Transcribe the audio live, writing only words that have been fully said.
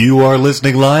You are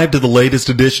listening live to the latest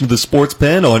edition of the Sports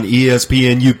Pen on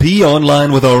ESPN UP,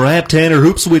 online with our rap Tanner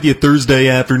Hoops with you Thursday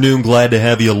afternoon. Glad to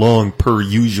have you along per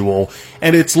usual.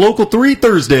 And it's Local 3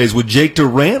 Thursdays with Jake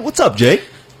Durant. What's up, Jake?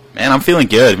 Man, I'm feeling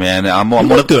good, man. I'm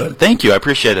good. Thank you. I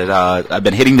appreciate it. I've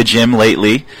been hitting the gym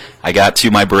lately. I got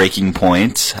to my breaking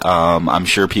point. I'm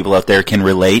sure people out there can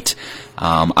relate.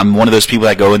 I'm one of those people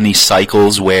that go in these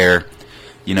cycles where,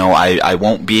 I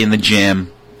won't be in the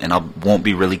gym and I won't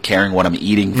be really caring what I'm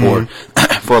eating for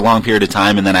for a long period of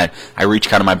time, and then I reach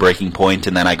kind of my breaking point,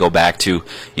 and then I go back to,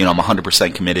 I'm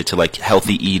 100% committed to like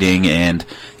healthy eating and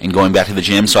going back to the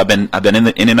gym. So I've been in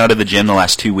and out of the gym the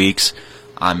last 2 weeks.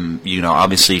 I'm,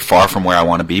 obviously far from where I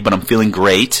want to be, but I'm feeling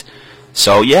great.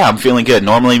 So, yeah, I'm feeling good.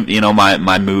 Normally,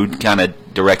 my mood kind of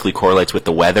directly correlates with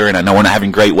the weather, and I know we're not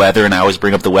having great weather, and I always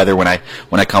bring up the weather when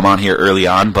I come on here early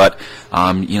on, but,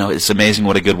 it's amazing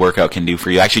what a good workout can do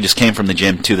for you. I actually just came from the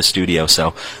gym to the studio,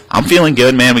 so I'm feeling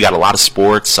good, man. We got a lot of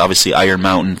sports. Obviously, Iron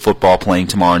Mountain football playing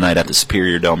tomorrow night at the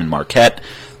Superior Dome in Marquette.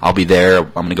 I'll be there.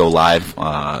 I'm going to go live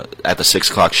at the 6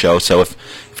 o'clock show. So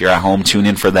if you're at home, tune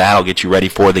in for that. I'll get you ready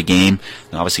for the game.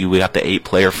 And obviously, we got the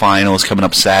 8-player finals coming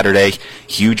up Saturday.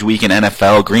 Huge week in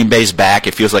NFL. Green Bay's back.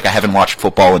 It feels like I haven't watched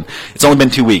football, and it's only been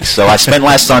 2 weeks. So I spent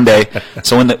last Sunday.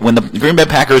 So when the Green Bay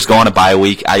Packers go on a bye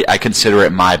week, I consider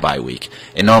it my bye week.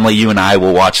 And normally you and I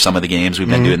will watch some of the games. We've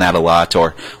been doing that a lot,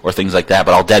 or things like that.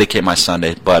 But I'll dedicate my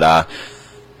Sunday. But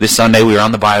this Sunday we were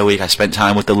on the bye week. I spent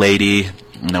time with the lady.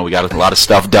 We got a lot of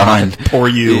stuff done. Poor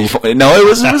you. No, it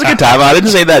was a good time. I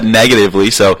didn't say that negatively.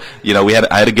 So,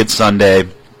 I had a good Sunday.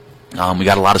 We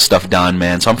got a lot of stuff done,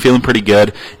 man. So I'm feeling pretty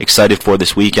good. Excited for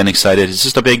this weekend. Excited. It's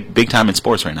just a big time in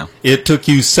sports right now. It took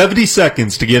you 70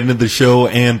 seconds to get into the show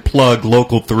and plug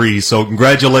Local 3. So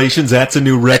congratulations. That's a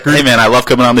new record. Hey, man, I love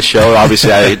coming on the show.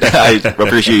 Obviously, I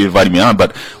appreciate you inviting me on,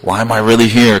 but why am I really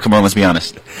here? Come on, let's be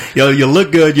honest. You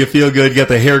look good. You feel good. You got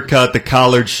the haircut, the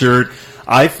collared shirt.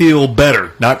 I feel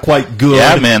better. Not quite good.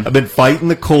 Yeah, man. I've been fighting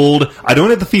the cold. I don't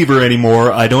have the fever anymore.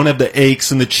 I don't have the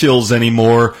aches and the chills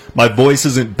anymore. My voice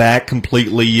isn't back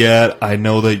completely yet. I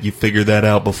know that you figured that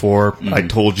out before. I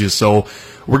told you so.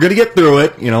 We're going to get through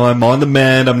it. I'm on the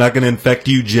mend. I'm not going to infect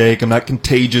you, Jake. I'm not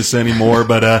contagious anymore,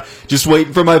 but just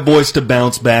waiting for my voice to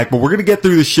bounce back. But we're going to get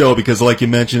through the show because, like you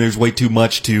mentioned, there's way too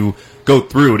much to go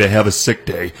through to have a sick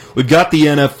day. We've got the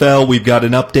NFL. We've got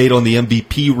an update on the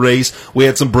MVP race. We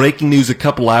had some breaking news a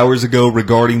couple hours ago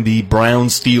regarding the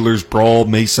Browns-Steelers brawl.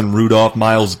 Mason Rudolph,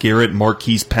 Myles Garrett,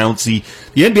 Marquise Pouncey.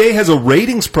 The NBA has a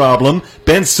ratings problem.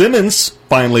 Ben Simmons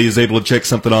finally is able to check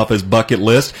something off his bucket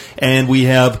list. And we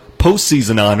have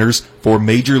postseason honors for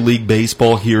Major League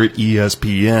Baseball here at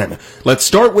ESPN. Let's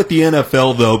start with the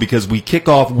NFL, though, because we kick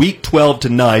off Week 12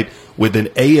 tonight with an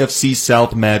AFC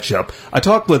South matchup. I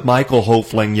talked with Michael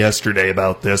Hofling yesterday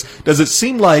about this. Does it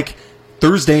seem like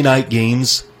Thursday night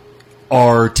games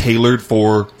are tailored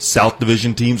for South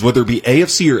Division teams, whether it be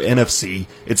AFC or NFC?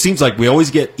 It seems like we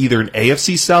always get either an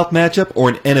AFC South matchup or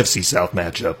an NFC South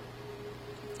matchup.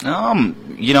 I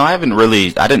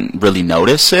didn't really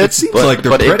notice it. It seems like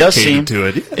they're predicated to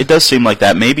it. It does seem like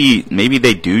that. Maybe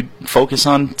they do focus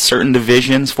on certain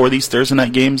divisions for these Thursday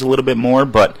night games a little bit more,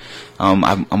 but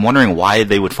I'm wondering why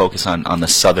they would focus on the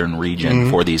southern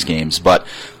region for these games. But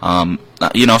so I'm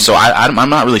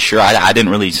not really sure. I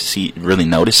didn't really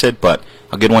notice it, but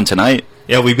a good one tonight.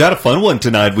 Yeah, we've got a fun one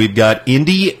tonight. We've got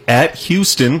Indy at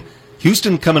Houston.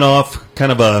 Houston coming off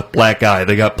kind of a black eye.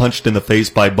 They got punched in the face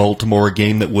by Baltimore, a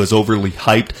game that was overly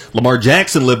hyped. Lamar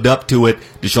Jackson lived up to it.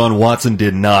 Deshaun Watson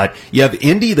did not. You have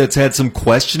Indy that's had some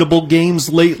questionable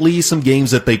games lately, some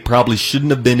games that they probably shouldn't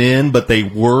have been in, but they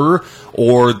were,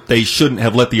 or they shouldn't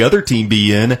have let the other team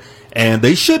be in, and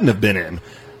they shouldn't have been in.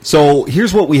 So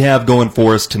here's what we have going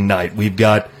for us tonight. We've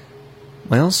got,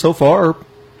 so far,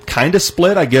 kind of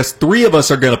split. I guess 3 of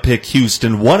us are going to pick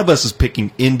Houston. 1 of us is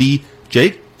picking Indy.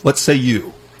 Jake? What say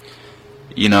you?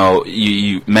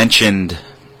 You mentioned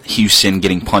Houston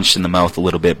getting punched in the mouth a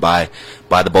little bit by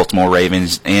the Baltimore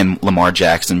Ravens and Lamar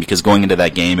Jackson, because going into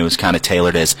that game it was kind of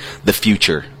tailored as the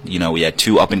future. We had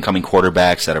 2 up-and-coming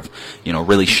quarterbacks that have,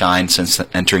 really shined since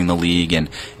entering the league, and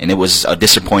it was a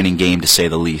disappointing game to say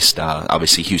the least.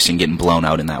 Obviously, Houston getting blown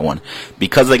out in that one.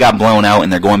 Because they got blown out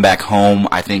and they're going back home,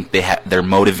 I think they're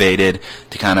motivated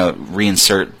to kind of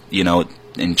reinsert,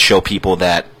 and show people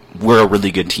that we're a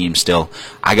really good team still.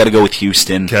 I got to go with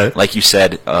Houston. Okay. Like you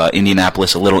said,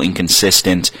 Indianapolis a little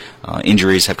inconsistent.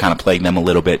 Injuries have kind of plagued them a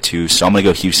little bit too, so I'm going to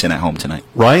go Houston at home tonight.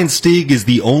 Ryan Stieg is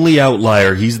the only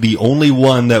outlier. He's the only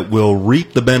one that will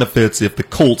reap the benefits if the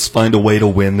Colts find a way to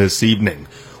win this evening.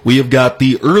 We have got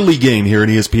the early game here in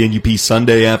ESPN UP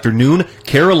Sunday afternoon.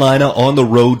 Carolina on the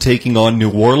road taking on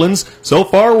New Orleans. So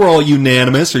far, we're all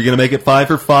unanimous. Are you going to make it 5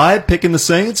 for 5, picking the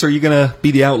Saints, or are you going to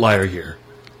be the outlier here?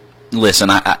 Listen,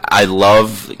 I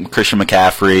love Christian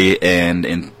McCaffrey,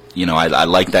 and you know, I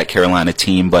like that Carolina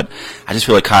team, but I just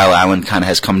feel like Kyle Allen kind of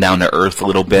has come down to earth a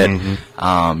little bit.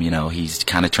 You know, he's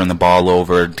kind of turned the ball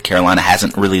over. Carolina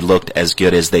hasn't really looked as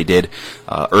good as they did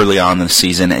early on in the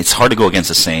season. It's hard to go against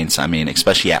the Saints. I mean,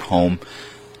 especially at home.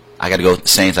 I got to go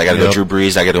Saints. I got to go Drew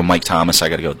Brees. I got to go Mike Thomas. I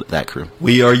got to go that crew.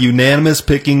 We are unanimous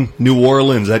picking New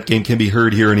Orleans. That game can be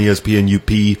heard here on ESPN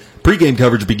UP. Pre-game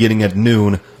coverage beginning at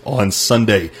noon on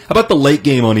Sunday. How about the late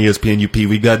game on ESPN UP?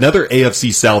 We've got another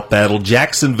AFC South battle,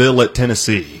 Jacksonville at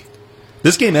Tennessee.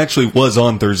 This game actually was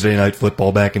on Thursday Night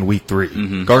Football back in Week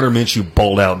 3. Gardner Minshew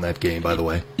balled out in that game, by the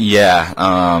way. Yeah,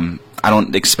 I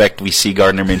don't expect we see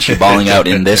Gardner Minshew balling out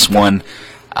in this one.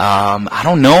 I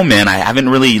don't know, man. I haven't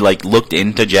really looked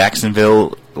into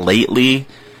Jacksonville lately.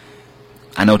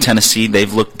 I know Tennessee,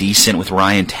 they've looked decent with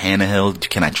Ryan Tannehill.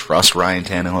 Can I trust Ryan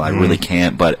Tannehill? I really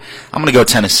can't, but I'm going to go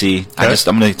Tennessee. Okay.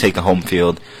 I'm going to take the home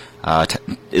field.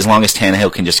 As long as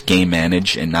Tannehill can just game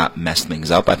manage and not mess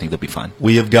things up, I think they'll be fine.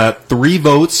 We have got 3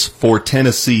 votes for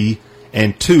Tennessee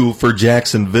and 2 for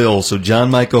Jacksonville. So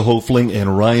John Michael Hofling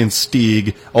and Ryan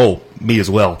Stieg. Oh, me as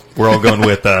well. We're all going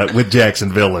with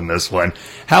Jacksonville in this one.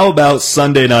 How about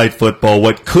Sunday Night Football?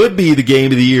 What could be the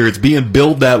game of the year? It's being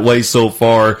billed that way so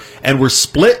far, and we're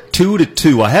split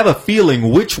 2-2. I have a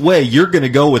feeling which way you're going to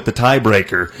go with the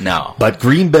tiebreaker. No. But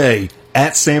Green Bay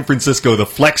at San Francisco, the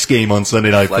flex game on Sunday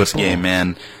Night Football. Flex game,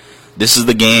 man. This is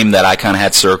the game that I kind of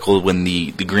had circled when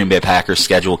the Green Bay Packers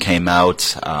schedule came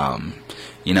out.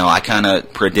 You know, I kind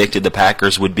of predicted the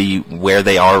Packers would be where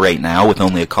they are right now with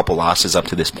only a couple losses up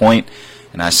to this point.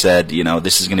 And I said, you know,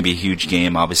 this is going to be a huge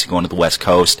game, obviously going to the West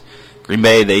Coast. Green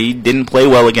Bay, they didn't play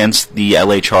well against the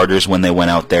LA Chargers when they went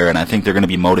out there, and I think they're going to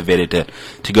be motivated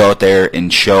to go out there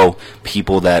and show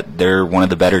people that they're one of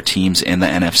the better teams in the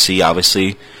NFC.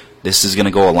 Obviously, this is going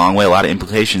to go a long way. A lot of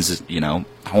implications, you know,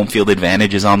 home field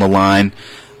advantage is on the line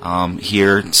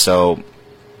here. So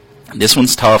this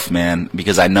one's tough, man,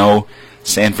 because I know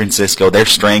San Francisco, their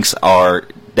strengths are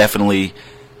definitely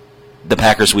the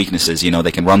Packers' weaknesses. You know,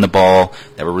 they can run the ball.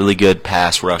 They have a really good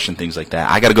pass rush and things like that.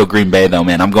 I got to go Green Bay, though,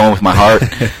 man. I'm going with my heart.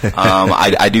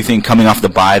 I do think coming off the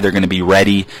bye, they're going to be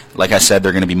ready. Like I said,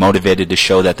 they're going to be motivated to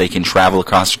show that they can travel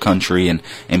across the country and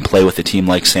play with a team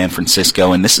like San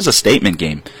Francisco. And this is a statement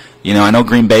game. You know, I know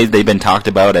Green Bay, they've been talked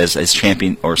about as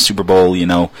champion or Super Bowl, you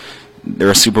know.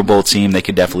 They're a Super Bowl team. They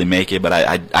could definitely make it, but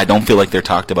I don't feel like they're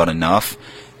talked about enough.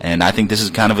 And I think this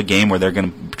is kind of a game where they're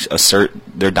going to assert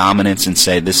their dominance and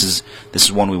say, this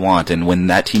is one we want. And when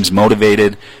that team's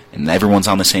motivated and everyone's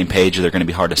on the same page, they're going to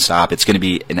be hard to stop. It's going to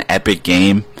be an epic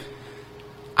game.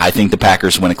 I think the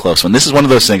Packers win a close one. This is one of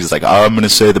those things. It's like, oh, I'm going to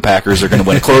say the Packers are going to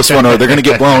win a close one or they're going to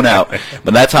get blown out.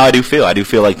 But that's how I do feel. I do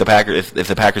feel like the Packers, if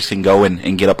the Packers can go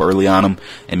and get up early on them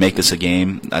and make this a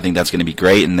game, I think that's going to be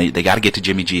great. And they got to get to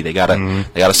Jimmy G. They got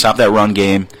to stop that run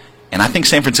game. And I think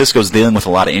San Francisco's dealing with a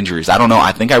lot of injuries. I don't know.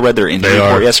 I think I read their injury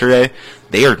report yesterday.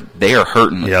 They are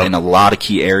hurting in a lot of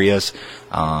key areas.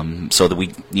 So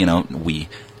that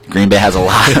Green Bay has a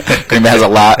lot. Green Bay has a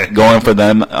lot going for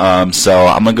them. So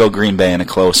I'm gonna go Green Bay in a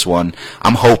close one.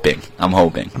 I'm hoping.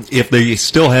 If they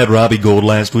still had Robbie Gould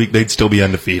last week, they'd still be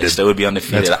undefeated. They still would be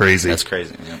undefeated. That's crazy. That's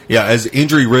crazy. Yeah, as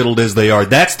injury riddled as they are,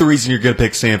 that's the reason you're gonna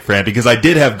pick San Fran, because I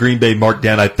did have Green Bay marked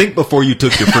down. I think before you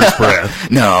took your first breath.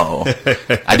 No,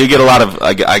 I do get a lot of.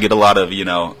 I get a lot of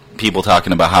people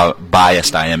talking about how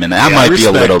biased I am, and that might be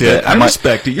a little bit. I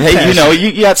respect it. You're hey, passionate.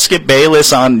 You got Skip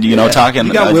Bayless on, talking.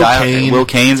 You got Will Kane. Will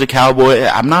Kane's a Cowboy.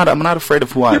 I'm not afraid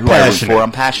of who I root for.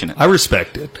 I'm passionate. I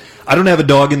respect it. I don't have a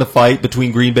dog in the fight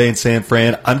between Green Bay and San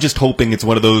Fran. I'm just hoping it's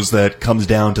one of those that comes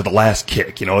down to the last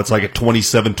kick. It's like a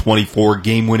 27-24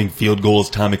 game-winning field goal as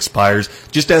time expires.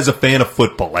 Just as a fan of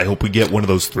football, I hope we get one of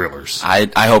those thrillers. I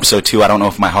hope so, too. I don't know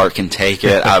if my heart can take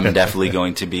it. I'm definitely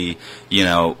going to be,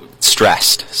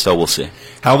 stressed. So we'll see.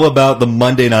 How about the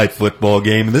Monday Night Football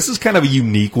game? And this is kind of a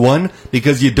unique one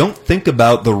because you don't think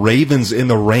about the Ravens and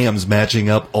the Rams matching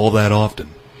up all that often.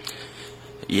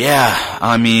 Yeah,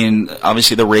 I mean,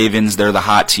 obviously the Ravens, they're the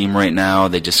hot team right now.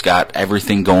 They just got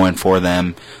everything going for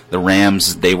them. The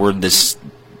Rams, they were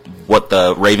what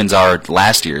the Ravens are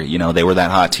last year. They were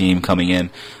that hot team coming in.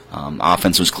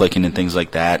 Offense was clicking and things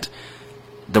like that.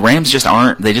 The Rams just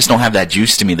they just don't have that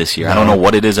juice to me this year. No. I don't know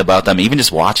what it is about them. Even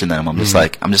just watching them, I'm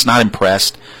just not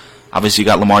impressed. Obviously, you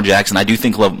got Lamar Jackson. I do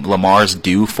think Lamar's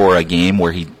due for a game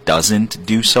where he doesn't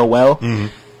do so well.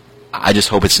 I just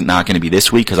hope it's not going to be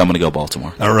this week because I'm going to go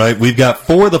Baltimore. All right, we've got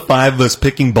 4 of the 5 of us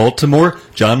picking Baltimore.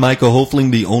 John Michael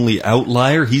Hofling, the only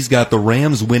outlier. He's got the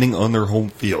Rams winning on their home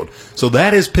field. So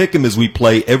that is Pick'em as we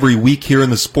play every week here in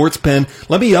the Sports Pen.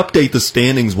 Let me update the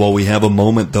standings while we have a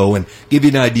moment, though, and give you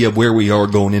an idea of where we are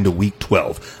going into Week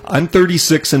 12. I'm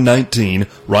 36-19.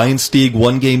 Ryan Stieg,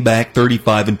 1 game back,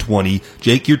 35-20.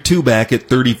 Jake, you're 2 back at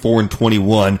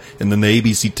 34-21. And then the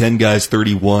ABC 10 guys,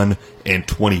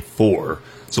 31-24.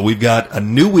 So we've got a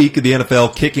new week of the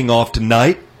NFL kicking off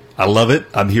tonight. I love it.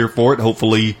 I'm here for it.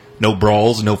 Hopefully no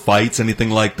brawls, no fights, anything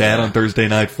like that on Thursday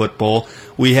Night Football.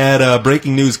 We had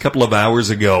breaking news a couple of hours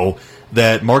ago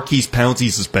that Marquise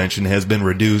Pouncey's suspension has been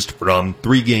reduced from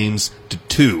 3 games to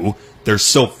 2. There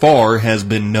so far has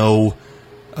been no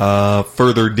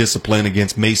further discipline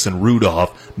against Mason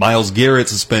Rudolph. Myles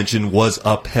Garrett's suspension was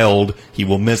upheld. He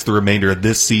will miss the remainder of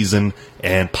this season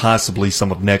and possibly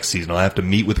some of next season. I'll have to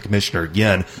meet with the commissioner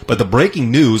again. But the breaking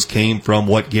news came from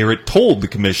what Garrett told the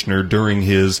commissioner during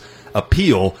his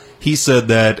appeal. He said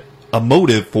that a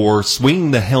motive for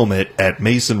swinging the helmet at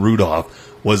Mason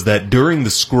Rudolph was that during the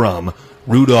scrum,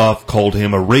 Rudolph called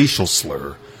him a racial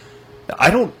slur. I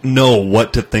don't know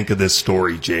what to think of this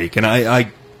story, Jake, and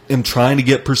I am trying to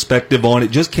get perspective on it.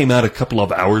 It just came out a couple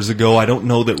of hours ago. I don't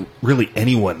know that really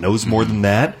anyone knows more than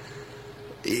that.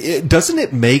 Doesn't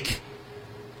it make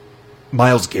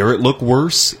Myles Garrett look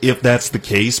worse if that's the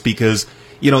case? Because,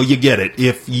 you get it.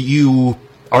 If you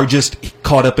are just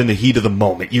caught up in the heat of the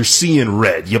moment, you're seeing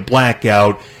red, you black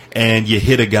out, and you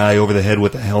hit a guy over the head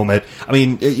with a helmet. I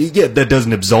mean, yeah, that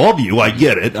doesn't absolve you. I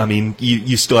get it. I mean,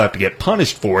 you still have to get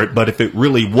punished for it. But if it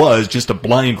really was just a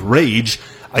blind rage,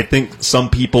 I think some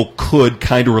people could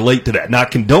kind of relate to that.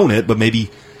 Not condone it, but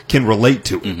maybe can relate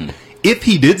to it. Mm-hmm. If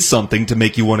he did something to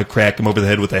make you want to crack him over the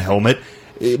head with a helmet,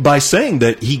 by saying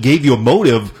that he gave you a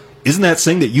motive, isn't that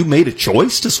saying that you made a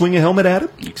choice to swing a helmet at him?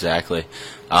 Exactly.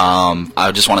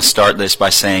 I just want to start this by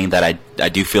saying that I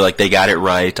do feel like they got it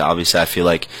right. Obviously, I feel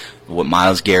like what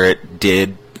Myles Garrett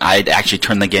did, I actually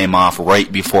turned the game off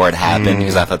right before it happened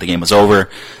because I thought the game was over,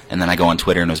 and then I go on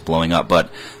Twitter and it was blowing up.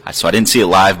 So I didn't see it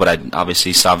live, but I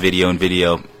obviously saw video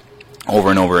over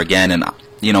and over again. And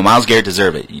Myles Garrett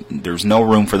deserved it. There's no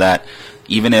room for that.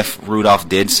 Even if Rudolph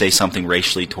did say something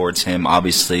racially towards him,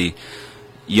 obviously,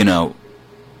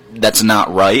 that's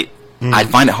not right. I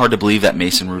find it hard to believe that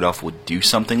Mason Rudolph would do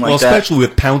something like that. Well, especially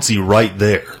with Pouncey right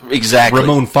there. Exactly.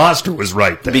 Ramon Foster was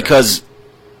right there. Because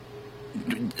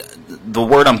the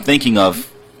word I'm thinking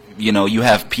of, you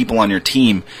have people on your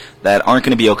team that aren't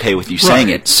going to be okay with you saying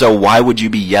it. So why would you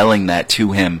be yelling that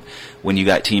to him when you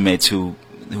got teammates who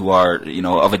are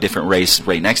of a different race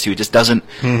right next to you? It just doesn't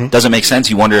make sense.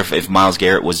 You wonder if Myles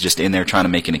Garrett was just in there trying to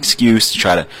make an excuse to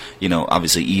try to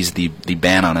obviously ease the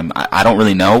ban on him. I don't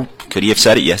really know. Could he have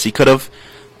said it? Yes, he could have.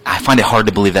 I find it hard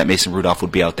to believe that Mason Rudolph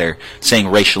would be out there saying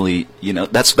racially,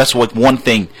 that's like one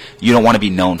thing you don't want to be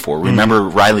known for. Remember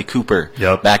Riley Cooper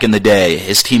back in the day?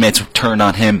 His teammates turned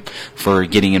on him for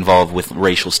getting involved with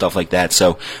racial stuff like that.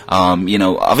 So,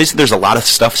 obviously there's a lot of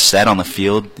stuff said on the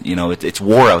field. It's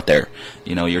war out there.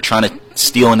 You're trying to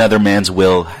steal another man's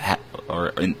will,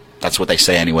 that's what they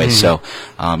say anyway. So,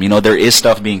 there is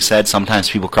stuff being said.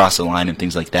 Sometimes people cross the line and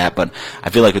things like that. But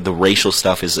I feel like the racial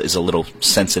stuff is a little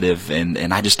sensitive,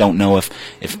 and I just don't know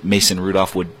if Mason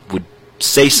Rudolph would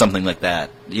say something like that.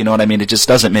 You know what I mean? It just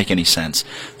doesn't make any sense.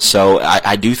 So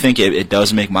I do think it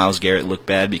does make Myles Garrett look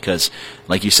bad because,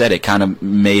 like you said, it kind of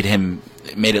made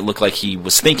it look like he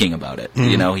was thinking about it.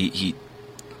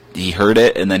 He heard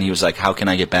it, and then he was like, how can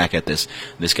I get back at this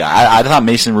guy? I thought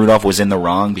Mason Rudolph was in the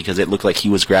wrong because it looked like he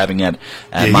was grabbing at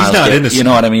Myles Garrett. Not innocent. You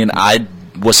know what I mean? I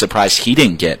was surprised he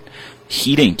didn't get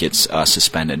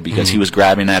suspended because he was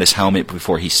grabbing at his helmet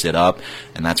before he stood up,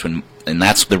 and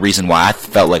that's the reason why I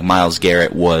felt like Myles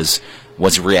Garrett was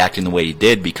reacting the way he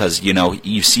did because,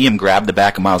 you see him grab the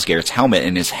back of Myles Garrett's helmet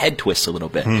and his head twists a little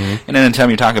bit. And then anytime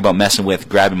you're talking about messing with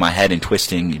grabbing my head and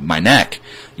twisting my neck,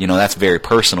 that's very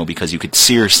personal because you could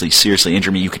seriously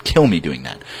injure me. You could kill me doing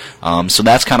that. So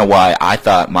that's kind of why I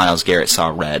thought Myles Garrett saw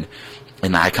red,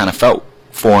 and I kind of felt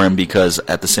for him because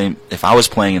if I was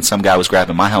playing and some guy was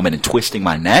grabbing my helmet and twisting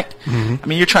my neck, I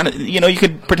mean, you're trying to, you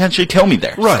could potentially kill me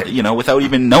there. Right. Without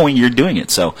even knowing you're doing it.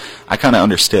 So I kind of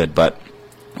understood, but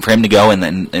for him to go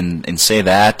and say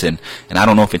that, and I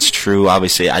don't know if it's true.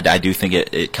 Obviously, I do think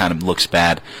it kind of looks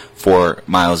bad for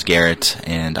Myles Garrett,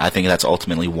 and I think that's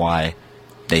ultimately why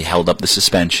they held up the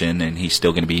suspension, and he's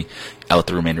still going to be out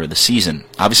the remainder of the season.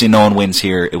 Obviously, no one wins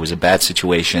here. It was a bad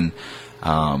situation.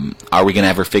 Are we going to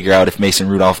ever figure out if Mason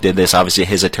Rudolph did this? Obviously,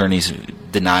 his attorney's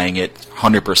denying it,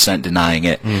 100% denying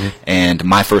it. Mm-hmm. And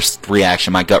my first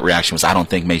reaction, my gut reaction was, I don't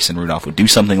think Mason Rudolph would do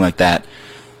something like that.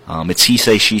 It's he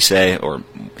say, she say, or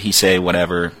he say,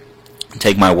 whatever.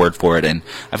 Take my word for it, and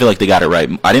I feel like they got it right.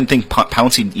 I didn't think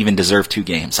Pouncey even deserved 2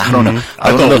 games. I don't know.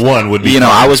 I thought one would be.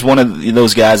 I was one of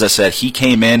those guys that said he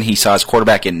came in, he saw his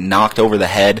quarterback get knocked over the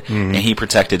head, and he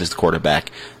protected his quarterback.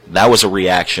 That was a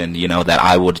reaction, that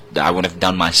I would have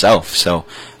done myself. So,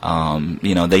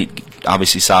 they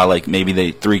obviously saw like maybe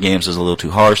the 3 games was a little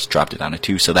too harsh, dropped it down to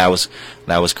 2. So that was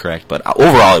correct. But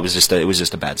overall, it was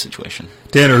just a bad situation.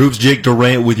 Tanner Hoops, Jake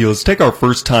Durant with you. Let's take our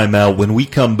first time out. When we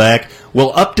come back,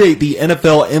 we'll update the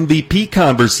NFL MVP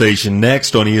conversation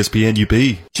next on ESPN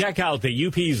UP. Check out the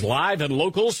UP's live and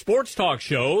local sports talk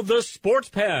show, The Sports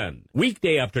Pen.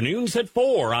 Weekday afternoons at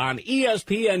 4 on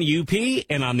ESPN UP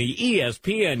and on the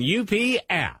ESPN UP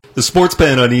app. The Sports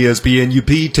Pen on ESPN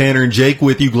UP. Tanner and Jake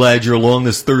with you. Glad you're along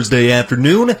this Thursday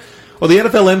afternoon. Well, the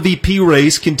NFL MVP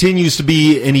race continues to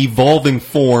be an evolving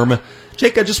form.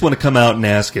 Jake, I just want to come out and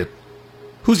ask it.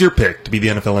 Who's your pick to be the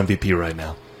NFL MVP right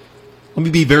now? Let me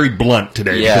be very blunt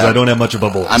today because I don't have much of a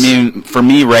voice. I mean, for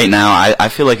me right now, I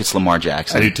feel like it's Lamar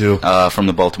Jackson. I do too. From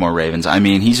the Baltimore Ravens. I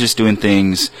mean, he's just doing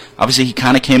things. Obviously, he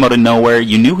kind of came out of nowhere.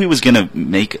 You knew he was going to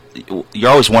make. You're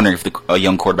always wondering if a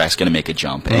young quarterback's going to make a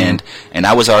jump, and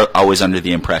I was always under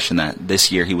the impression that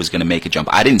this year he was going to make a jump.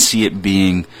 I didn't see it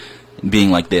being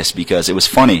like this because it was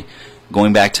funny.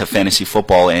 Going back to fantasy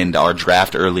football and our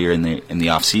draft earlier in the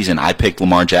off season, I picked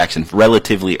Lamar Jackson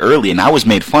relatively early, and I was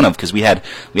made fun of because we had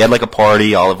like a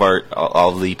party. All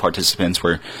of the participants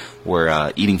were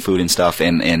eating food and stuff,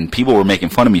 and people were making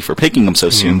fun of me for picking him so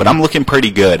soon. But I'm looking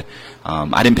pretty good.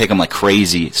 I didn't pick him like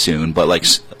crazy soon, but like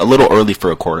a little early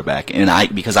for a quarterback,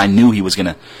 and because I knew he was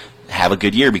gonna have a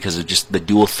good year because of just the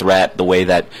dual threat, the way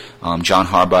that John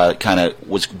Harbaugh kind of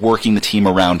was working the team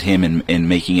around him and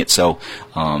making it so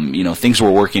things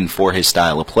were working for his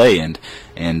style of play, and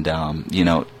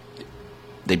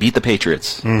they beat the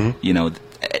Patriots.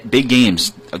 Big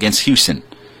games against Houston.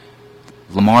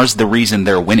 Lamar's the reason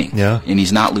they're winning, and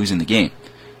he's not losing the game.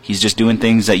 He's just doing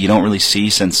things that you don't really see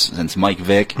since Mike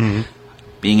Vick,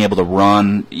 being able to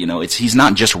run. He's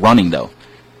not just running though.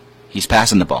 He's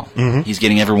passing the ball. He's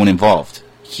getting everyone involved.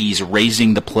 He's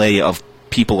raising the play of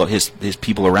people, his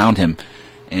people around him,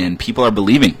 and people are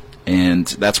believing. And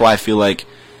that's why I feel like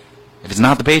if it's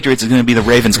not the Patriots, it's going to be the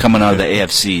Ravens coming out of the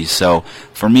AFC. So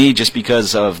for me, just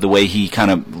because of the way he kind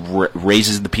of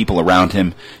raises the people around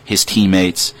him, his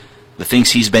teammates, the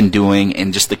things he's been doing,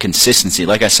 and just the consistency.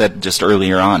 Like I said just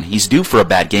earlier on, he's due for a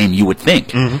bad game, you would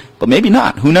think, but maybe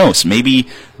not. Who knows? Maybe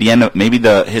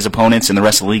his opponents and the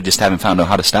rest of the league just haven't found out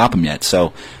how to stop him yet.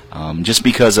 So just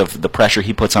because of the pressure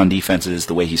he puts on defenses,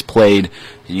 the way he's played,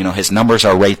 his numbers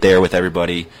are right there with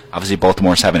everybody. Obviously,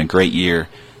 Baltimore's having a great year.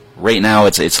 Right now,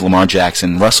 it's Lamar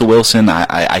Jackson, Russell Wilson.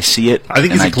 I see it. I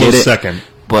think he's a close second.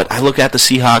 But I look at the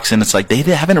Seahawks, and it's like they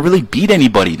haven't really beat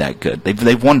anybody that good.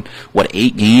 They've won,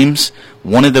 8 games?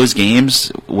 One of those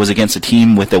games was against a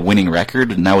team with a winning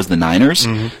record, and that was the Niners.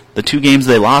 The 2 games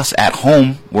they lost at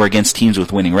home were against teams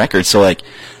with winning records. So,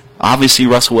 obviously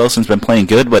Russell Wilson's been playing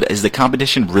good, but is the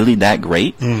competition really that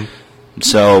great?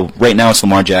 So right now it's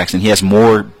Lamar Jackson. He has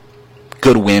more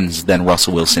good wins than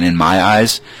Russell Wilson in my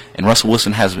eyes, and Russell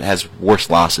Wilson has worse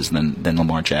losses than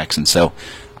Lamar Jackson. So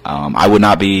I would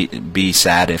not be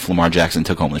sad if Lamar Jackson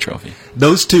took home the trophy.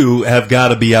 Those two have got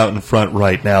to be out in front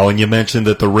right now, and you mentioned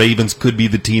that the Ravens could be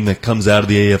the team that comes out of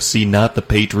the AFC, not the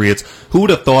Patriots. Who would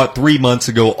have thought 3 months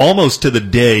ago, almost to the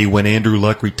day when Andrew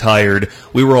Luck retired,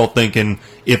 we were all thinking,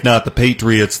 if not the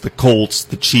Patriots, the Colts,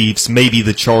 the Chiefs, maybe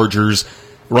the Chargers.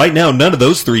 Right now, none of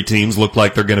those 3 teams look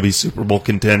like they're going to be Super Bowl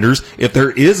contenders. If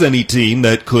there is any team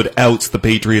that could oust the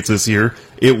Patriots this year,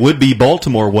 it would be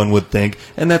Baltimore, one would think,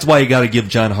 and that's why you got to give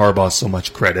John Harbaugh so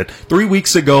much credit. 3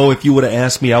 weeks ago, if you would have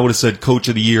asked me, I would have said Coach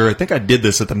of the Year. I think I did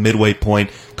this at the midway point.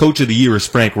 Coach of the Year is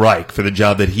Frank Reich for the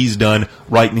job that he's done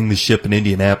rightening the ship in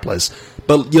Indianapolis.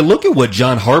 But you look at what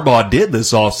John Harbaugh did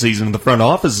this offseason, and the front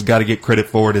office has got to get credit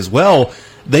for it as well.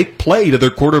 They play to their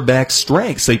quarterback's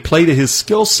strengths. They play to his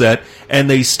skill set, and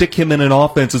they stick him in an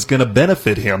offense that's going to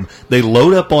benefit him. They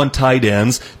load up on tight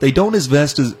ends. They don't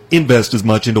invest as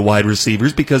much into wide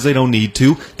receivers because they don't need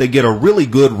to. They get a really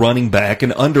good running back,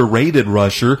 an underrated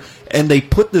rusher, and they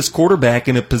put this quarterback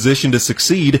in a position to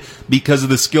succeed because of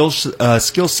the skill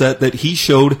set that he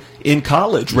showed in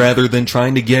college, rather than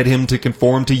trying to get him to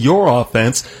conform to your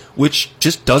offense, which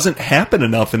just doesn't happen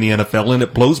enough in the NFL, and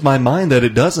it blows my mind that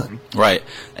it doesn't. Right,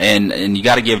 and you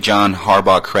got to give John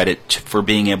Harbaugh credit for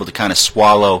being able to kind of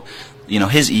swallow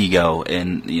his ego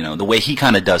and, the way he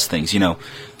kind of does things.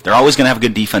 They're always going to have a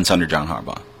good defense under John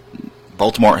Harbaugh.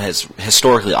 Baltimore has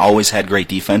historically always had great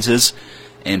defenses,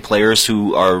 and players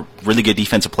who are really good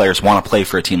defensive players want to play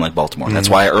for a team like Baltimore. Mm-hmm. That's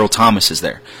why Earl Thomas is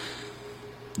there.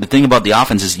 The thing about the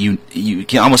offense is you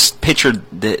can almost picture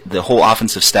the whole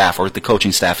offensive staff or the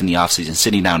coaching staff in the offseason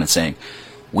sitting down and saying,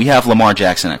 we have Lamar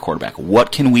Jackson at quarterback.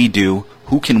 What can we do?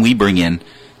 Who can we bring in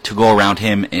to go around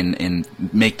him and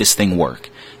make this thing work?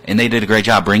 And they did a great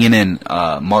job bringing in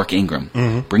Mark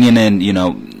Ingram, bringing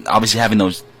in, obviously having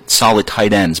those solid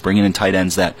tight ends, bringing in tight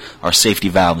ends that are safety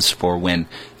valves for when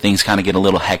things kind of get a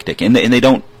little hectic. And they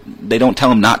don't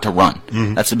tell him not to run.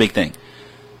 That's the big thing.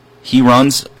 He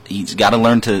runs. He's got to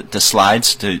learn to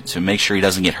slides to make sure he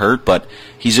doesn't get hurt, but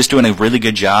he's just doing a really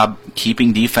good job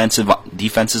keeping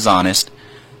defenses honest.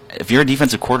 If you're a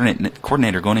defensive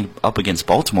coordinator going up against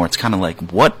Baltimore, it's kind of like,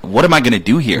 what am I going to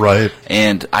do here? Right.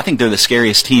 And I think they're the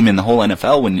scariest team in the whole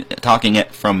NFL when talking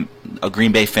it from a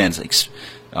Green Bay fan's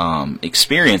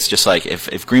experience. Just like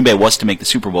if Green Bay was to make the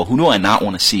Super Bowl, who do I not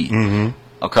want to see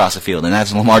across the field? And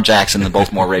that's Lamar Jackson and the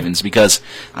Baltimore Ravens, because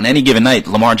on any given night,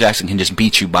 Lamar Jackson can just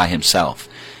beat you by himself.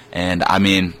 And I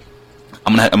mean,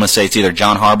 I'm gonna say it's either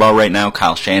John Harbaugh right now,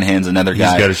 Kyle Shanahan's another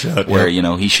guy. He's got a shot, where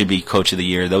he should be coach of the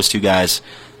year. Those two guys,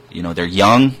 they're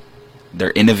young,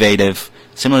 they're innovative,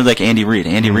 similar like Andy Reid.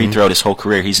 Andy Reid, throughout his whole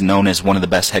career, he's known as one of the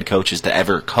best head coaches to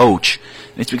ever coach.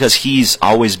 And it's because he's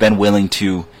always been willing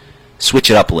to switch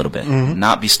it up a little bit,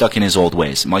 not be stuck in his old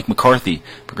ways. Mike McCarthy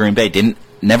for Green Bay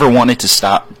never wanted to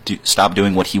stop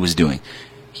doing what he was doing.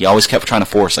 He always kept trying to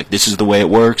force, like, this is the way it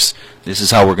works, this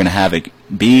is how we're going to have it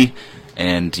be,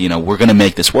 and, we're going to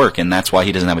make this work, and that's why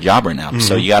he doesn't have a job right now.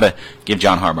 So you got to give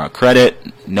John Harbaugh credit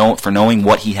for knowing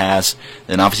what he has,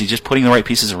 and obviously just putting the right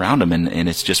pieces around him, and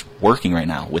it's just working right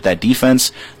now. With that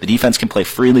defense, the defense can play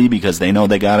freely because they know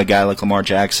they got a guy like Lamar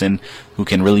Jackson who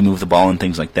can really move the ball and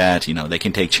things like that. They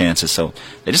can take chances, so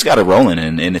they just got it rolling,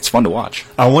 and it's fun to watch.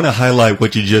 I want to highlight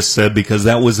what you just said, because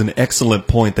that was an excellent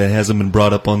point that hasn't been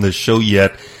brought up on this show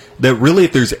yet. That really,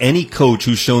 if there's any coach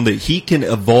who's shown that he can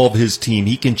evolve his team,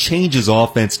 he can change his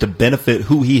offense to benefit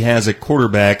who he has at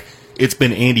quarterback, it's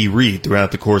been Andy Reid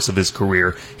throughout the course of his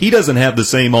career. He doesn't have the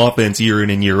same offense year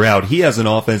in and year out. He has an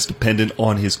offense dependent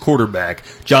on his quarterback.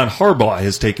 John Harbaugh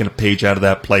has taken a page out of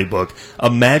that playbook.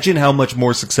 Imagine how much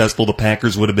more successful the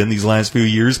Packers would have been these last few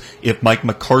years if Mike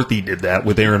McCarthy did that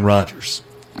with Aaron Rodgers.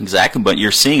 Exactly, but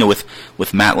you're seeing it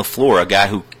with Matt LaFleur, a guy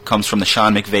who comes from the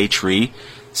Sean McVay tree.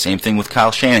 Same thing with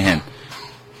Kyle Shanahan.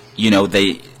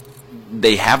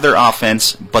 They have their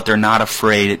offense, but they're not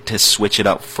afraid to switch it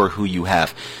up for who you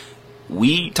have.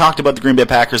 We talked about the Green Bay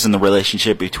Packers and the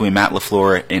relationship between Matt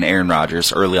LaFleur and Aaron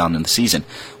Rodgers early on in the season.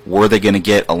 Were they going to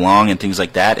get along and things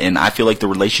like that? And I feel like the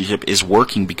relationship is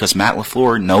working because Matt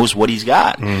LaFleur knows what he's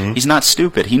got. He's not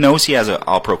stupid. He knows he has an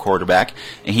all-pro quarterback,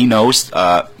 and he knows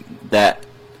that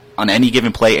on any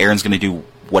given play, Aaron's going to do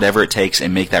whatever it takes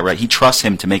and make that right. He trusts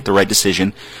him to make the right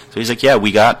decision. So he's like, yeah,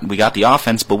 we got the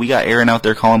offense, but we got Aaron out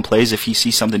there calling plays. If he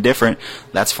sees something different,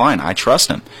 that's fine. I trust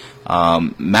him.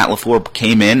 Matt LaFleur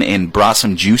came in and brought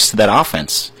some juice to that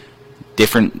offense.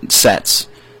 Different sets,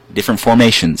 different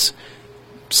formations,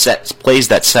 plays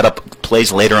that set up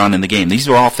plays later on in the game. These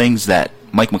are all things that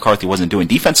Mike McCarthy wasn't doing.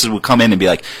 Defenses would come in and be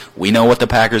like, we know what the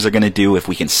Packers are going to do. If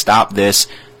we can stop this,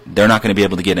 they're not going to be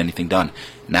able to get anything done.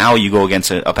 Now you go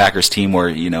against a Packers team where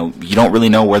you don't really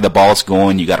know where the ball's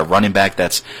going. You got a running back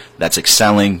that's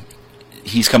excelling.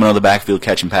 He's coming out of the backfield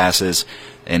catching passes,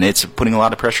 and it's putting a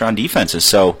lot of pressure on defenses.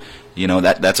 So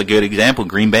that's a good example.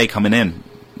 Green Bay coming in,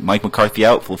 Mike McCarthy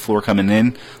out, LaFleur coming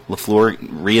in, LaFleur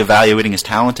reevaluating his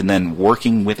talent, and then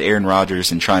working with Aaron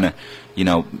Rodgers and trying to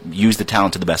use the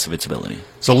talent to the best of its ability.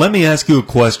 So let me ask you a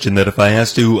question that if I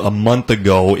asked you a month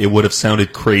ago, it would have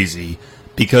sounded crazy.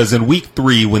 Because in Week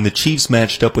 3, when the Chiefs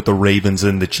matched up with the Ravens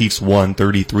and the Chiefs won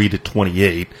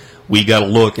 33-28, we got a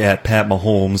look at Pat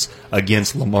Mahomes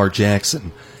against Lamar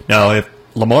Jackson. Now, if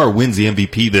Lamar wins the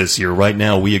MVP this year, right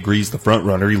now we agree he's the front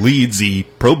runner. He leads the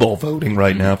Pro Bowl voting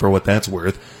right now for what that's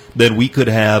worth. Then we could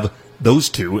have those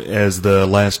two as the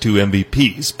last two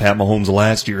MVPs, Pat Mahomes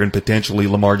last year and potentially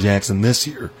Lamar Jackson this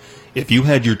year. If you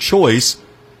had your choice,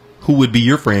 who would be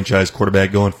your franchise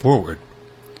quarterback going forward?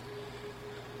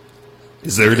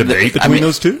 Is there a debate between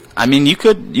those two? I mean, you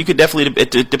could definitely.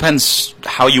 It depends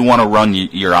how you want to run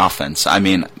your offense. I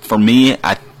mean, for me,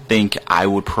 I think I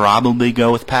would probably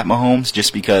go with Pat Mahomes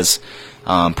just because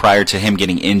prior to him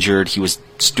getting injured, he was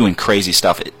just doing crazy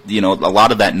stuff. A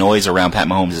lot of that noise around Pat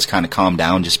Mahomes has kind of calmed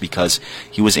down just because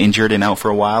he was injured and out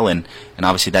for a while, and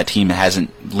obviously that team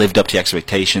hasn't lived up to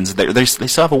expectations. They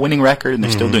still have a winning record, and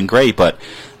they're still doing great, but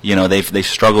they've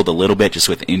struggled a little bit just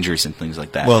with injuries and things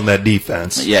like that. Well, in that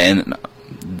defense. Yeah,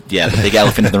 the big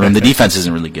elephant in the room, the defense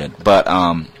isn't really good. But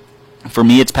for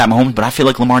me, it's Pat Mahomes, but I feel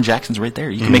like Lamar Jackson's right there.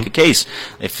 You can make a case.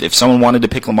 If someone wanted to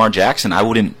pick Lamar Jackson, I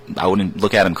wouldn't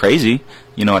look at him crazy.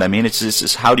 You know what I mean? It's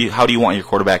just how do you want your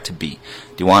quarterback to be?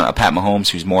 Do you want a Pat Mahomes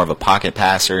who's more of a pocket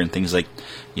passer and things like,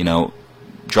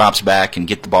 drops back and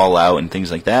get the ball out and things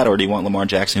like that, or do you want Lamar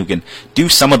Jackson who can do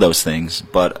some of those things,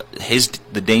 but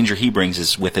the danger he brings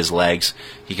is with his legs.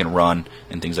 He can run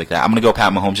and things like that. I'm going to go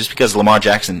Pat Mahomes just because Lamar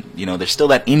Jackson, there's still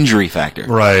that injury factor.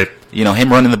 Right. Him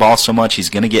running the ball so much, he's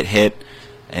going to get hit,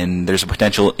 and there's a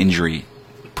potential injury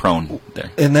prone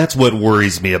there. And that's what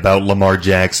worries me about Lamar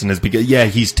Jackson is because,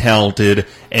 he's talented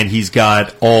and he's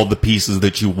got all the pieces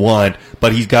that you want,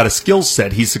 but he's got a skill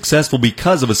set. He's successful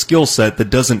because of a skill set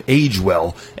that doesn't age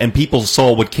well. And people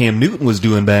saw what Cam Newton was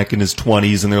doing back in his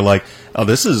 20s, and they're like, oh,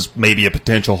 this is maybe a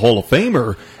potential Hall of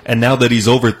Famer. And now that he's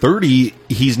over 30,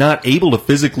 he's not able to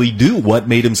physically do what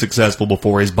made him successful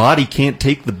before. His body can't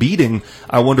take the beating.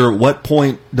 I wonder at what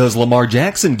point does Lamar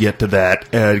Jackson get to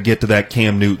that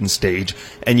Cam Newton stage?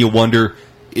 And you wonder,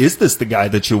 is this the guy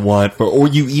that you want, or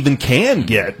you even can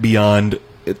get beyond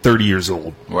 30 years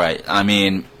old? Right. I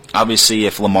mean, obviously,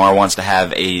 if Lamar wants to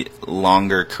have a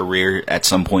longer career, at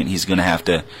some point he's going to have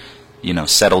to,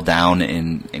 settle down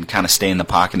and kind of stay in the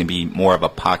pocket and be more of a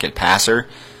pocket passer.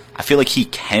 I feel like he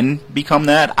can become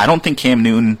that. I don't think Cam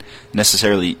Newton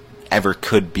necessarily ever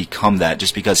could become that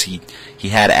just because he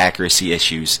had accuracy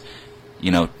issues.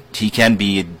 He can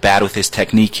be bad with his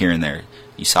technique here and there.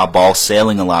 You saw ball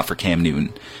sailing a lot for Cam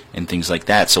Newton and things like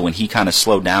that. So when he kind of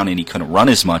slowed down and he couldn't run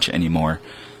as much anymore,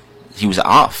 he was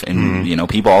off. And,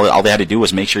 people, all they had to do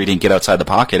was make sure he didn't get outside the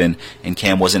pocket, and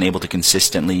Cam wasn't able to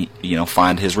consistently,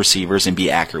 find his receivers and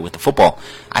be accurate with the football.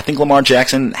 I think Lamar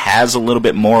Jackson has a little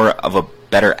bit more of a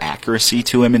better accuracy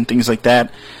to him and things like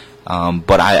that.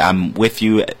 But I'm with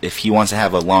you. If he wants to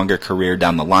have a longer career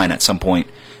down the line at some point,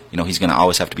 he's going to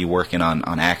always have to be working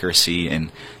on accuracy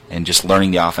and just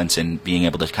learning the offense and being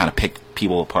able to kind of pick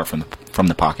people apart from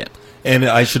the pocket. And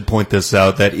I should point this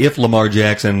out, that if Lamar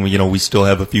Jackson, we still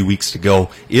have a few weeks to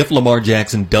go, if Lamar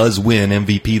Jackson does win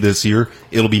MVP this year,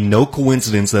 it'll be no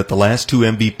coincidence that the last two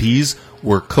MVPs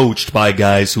were coached by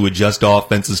guys who adjust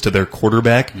offenses to their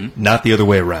quarterback, not the other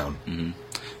way around. Mm-hmm.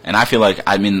 And I feel like,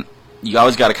 you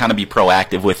always got to kind of be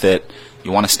proactive with it.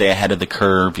 You want to stay ahead of the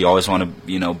curve. You always want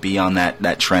to, be on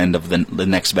that trend of the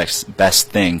next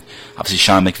best thing. Obviously,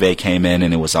 Sean McVay came in,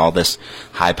 and it was all this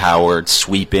high-powered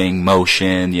sweeping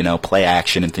motion, play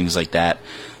action and things like that.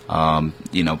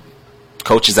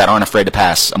 Coaches that aren't afraid to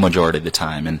pass a majority of the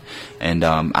time. And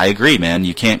I agree, man.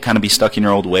 You can't kind of be stuck in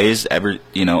your old ways.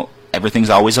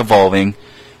 Everything's always evolving,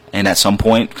 and at some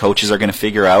point, coaches are going to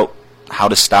figure out how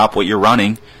to stop what you're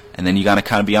running. And then you got to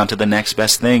kind of be on to the next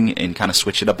best thing and kind of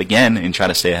switch it up again and try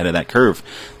to stay ahead of that curve.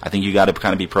 I think you got to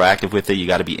kind of be proactive with it. You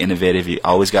got to be innovative. You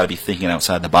always got to be thinking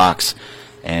outside the box,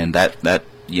 and that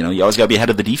you always got to be ahead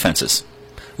of the defenses.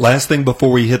 Last thing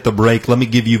before we hit the break, let me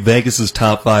give you Vegas's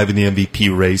top 5 in the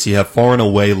MVP race. You have far and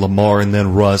away Lamar and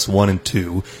then Russ 1 and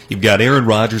 2. You've got Aaron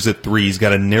Rodgers at 3. He's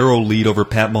got a narrow lead over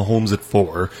Pat Mahomes at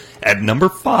 4. At number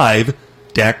 5,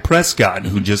 Dak Prescott,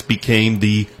 who just became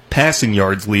the passing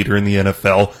yards leader in the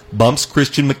NFL, bumps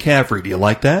Christian McCaffrey. Do you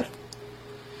like that?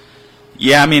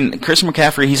 Yeah, Christian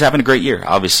McCaffrey, he's having a great year.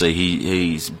 Obviously,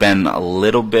 he's been a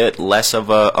little bit less of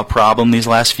a problem these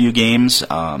last few games.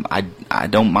 I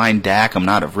don't mind Dak. I'm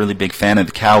not a really big fan of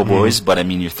the Cowboys, but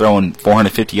you're throwing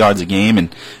 450 yards a game,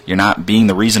 and you're not being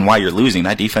the reason why you're losing.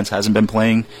 That defense hasn't been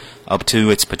playing up to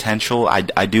its potential.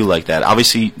 I do like that.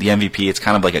 Obviously, the MVP, it's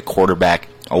kind of like a quarterback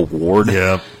award.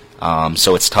 Yeah.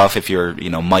 So it's tough if you're,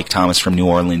 Mike Thomas from New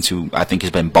Orleans, who I think has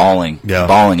been balling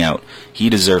out. He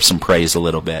deserves some praise a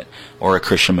little bit. Or a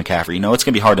Christian McCaffrey. It's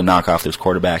going to be hard to knock off those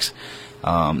quarterbacks.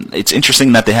 It's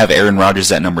interesting that they have Aaron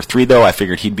Rodgers at number 3, though. I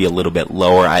figured he'd be a little bit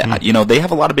lower. They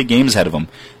have a lot of big games ahead of him.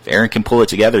 If Aaron can pull it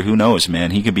together, who knows, man?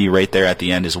 He could be right there at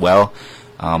the end as well.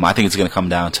 I think it's going to come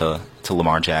down to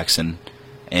Lamar Jackson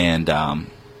and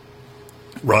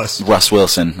Russ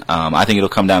Wilson. I think it'll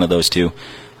come down to those two.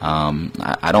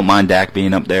 I don't mind Dak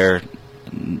being up there.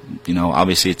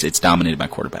 Obviously it's dominated by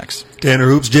quarterbacks. Tanner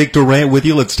Hoops, Jake Durant with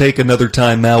you. Let's take another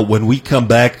time out. When we come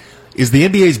back, is the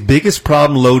NBA's biggest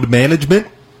problem load management?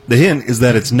 The hint is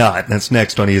that it's not. That's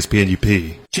next on ESPN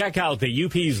UP. Check out the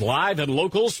UP's live and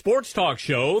local sports talk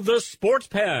show, The Sports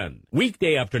Pen.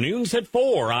 Weekday afternoons at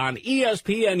 4 on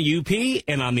ESPN UP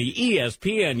and on the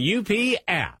ESPN UP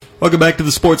app. Welcome back to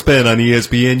the Sports Pen on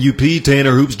ESPN UP.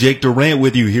 Tanner Hoops, Jake Durant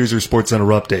with you. Here's your Sports Center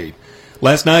update.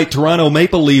 Last night, Toronto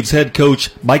Maple Leafs head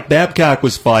coach Mike Babcock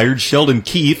was fired. Sheldon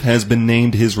Keefe has been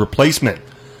named his replacement.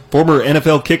 Former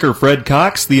NFL kicker Fred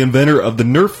Cox, the inventor of the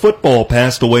Nerf football,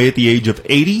 passed away at the age of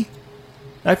 80.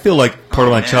 I feel like part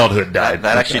of my childhood died.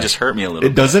 That actually just hurt me a little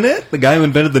bit. Doesn't it? The guy who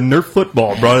invented the Nerf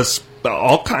football brought us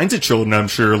all kinds of children, I'm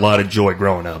sure, a lot of joy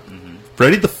growing up. Mm-hmm.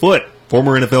 Freddie the Foot,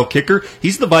 former NFL kicker.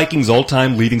 He's the Vikings'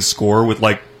 all-time leading scorer with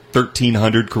like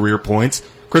 1,300 career points.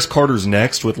 Chris Carter's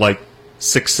next with like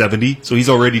 670, so he's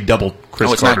already doubled Chris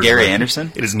Carter. Oh, it's not Gary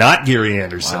Anderson? It is not Gary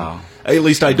Anderson. Wow. At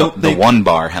least I don't think... The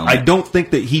one-bar helmet. I don't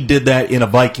think that he did that in a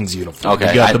Vikings uniform. Okay.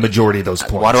 He got the majority of those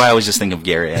points. Why do I always just think of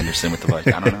Gary Anderson with the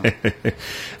Vikings? I don't know.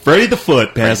 Freddie the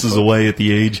Foot passes away at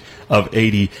the age of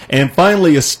 80. And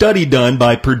finally, a study done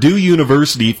by Purdue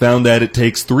University found that it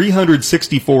takes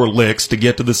 364 licks to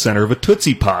get to the center of a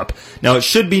Tootsie Pop. Now, it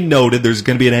should be noted, there's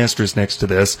going to be an asterisk next to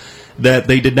this, that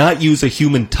they did not use a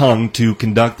human tongue to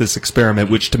conduct this experiment,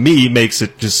 which to me makes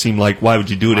it just seem like, why would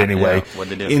you do it anyway? Yeah,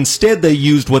 what'd they do? Instead, they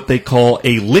used what they call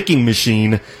a licking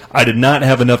machine. I did not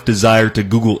have enough desire to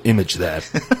Google image that.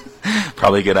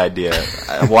 Probably a good idea.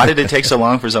 Why did it take so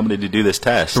long for somebody to do this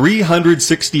test?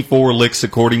 364 licks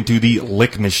according to the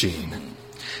lick machine.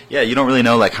 Yeah, you don't really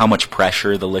know like how much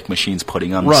pressure the lick machine's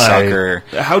putting on the sucker.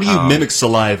 How do you mimic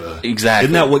saliva? Exactly.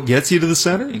 Isn't that what gets you to the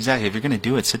center? Exactly. If you're going to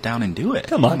do it, sit down and do it.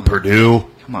 Come on, Purdue.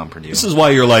 Come on, Purdue. This is why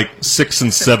you're like 6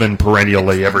 and 7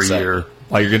 perennially every year.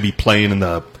 Why you're going to be playing in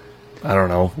the, I don't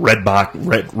know, Redbox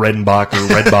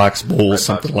Bowl,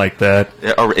 something like that.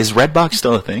 Is Redbox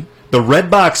still a thing? The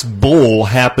Redbox Bowl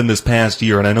happened this past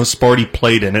year, and I know Sparty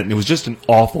played in it, and it was just an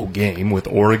awful game with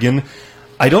Oregon.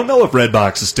 I don't know if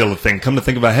Redbox is still a thing. Come to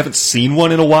think of it, I haven't seen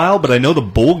one in a while, but I know the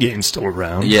bowl game's still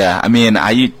around. Yeah, I mean,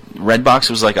 Redbox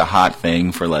was like a hot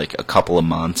thing for like a couple of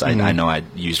months. I know I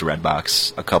used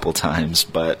Redbox a couple times,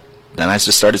 but then I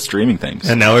just started streaming things.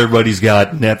 And now everybody's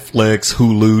got Netflix,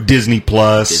 Hulu, Disney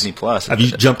Plus. Disney Plus. Have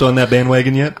you jumped on that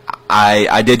bandwagon yet?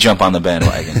 I did jump on the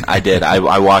bandwagon. I did.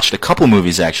 I watched a couple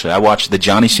movies, actually. I watched the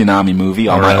Johnny Tsunami movie.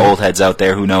 All my old heads out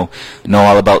there who know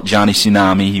all about Johnny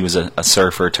Tsunami. He was a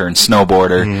surfer turned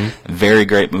snowboarder. Mm-hmm. Very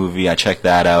great movie. I checked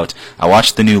that out. I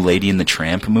watched the new Lady and the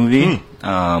Tramp movie.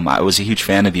 I was a huge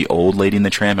fan of the old Lady and the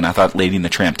Tramp, and I thought Lady and the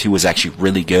Tramp 2 was actually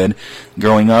really good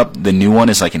growing up. The new one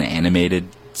is like an animated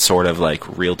sort of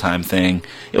like real-time thing.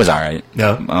 It was all right.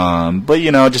 Yeah. But,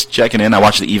 just checking in. I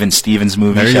watched the Even Stevens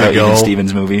movie. There you go. Even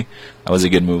Stevens movie. That was a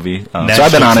good movie. So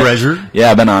I've been on Treasure. it.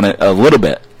 Yeah, I've been on it a little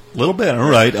bit. All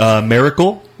right.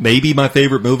 Miracle, maybe my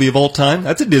favorite movie of all time.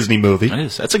 That's a Disney movie. It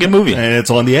is. That's a good movie. And it's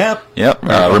on the app. Yep.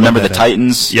 Remember the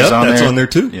Titans? Yep, that's there. on there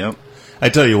too. Yep. I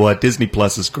tell you what, Disney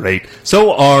Plus is great.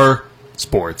 So are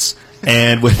sports.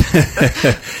 And with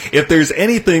if there's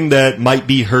anything that might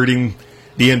be hurting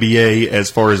the NBA as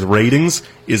far as ratings,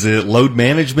 is it load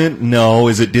management? No.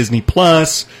 Is it Disney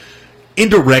Plus?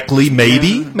 Indirectly,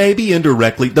 maybe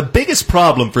indirectly. The biggest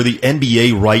problem for the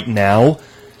NBA right now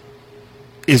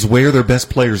is where their best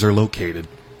players are located.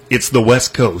 It's the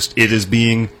West Coast. It is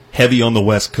being heavy on the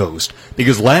West Coast.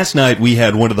 Because last night we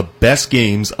had one of the best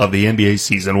games of the NBA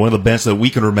season, one of the best that we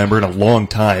can remember in a long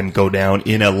time go down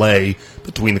in LA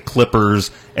between the Clippers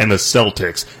and the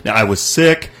Celtics. Now, I was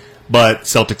sick, but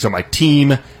Celtics are my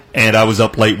team, and I was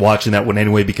up late watching that one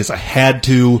anyway because I had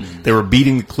to. They were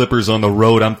beating the Clippers on the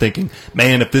road. I'm thinking,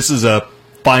 man, if this is a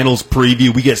finals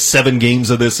preview, we get 7 games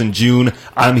of this in June,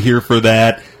 I'm here for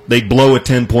that. They blow a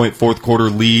 10-point fourth quarter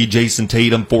lead. Jason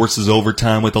Tatum forces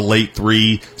overtime with a late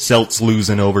 3. Celts lose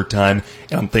in overtime.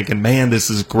 And I'm thinking, man, this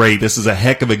is great. This is a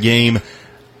heck of a game.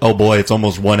 Oh boy, it's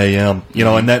almost 1 a.m.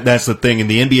 And that's the thing. And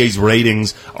the NBA's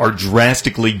ratings are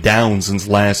drastically down since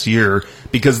last year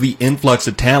because the influx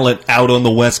of talent out on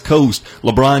the West Coast.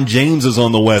 LeBron James is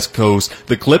on the West Coast.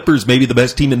 The Clippers, maybe the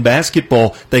best team in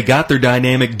basketball, they got their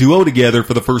dynamic duo together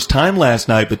for the first time last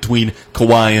night between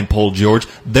Kawhi and Paul George.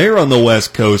 They're on the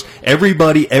West Coast.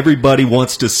 Everybody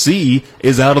wants to see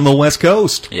is out on the West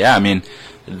Coast. Yeah, I mean,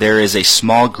 there is a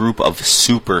small group of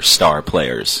superstar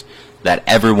players that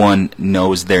everyone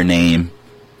knows their name.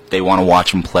 They want to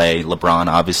watch them play. LeBron,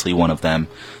 obviously one of them.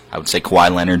 I would say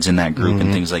Kawhi Leonard's in that group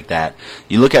and things like that.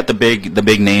 You look at the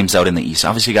big names out in the East.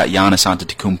 Obviously, you got Giannis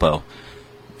Antetokounmpo.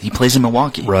 He plays in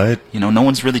Milwaukee. Right. No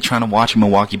one's really trying to watch a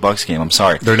Milwaukee Bucks game. I'm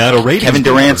sorry. They're not a ratings Kevin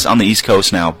Durant's on the East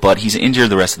Coast now, but he's injured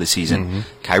the rest of the season.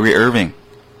 Kyrie Irving,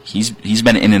 he's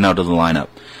been in and out of the lineup.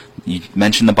 You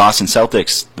mentioned the Boston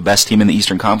Celtics, the best team in the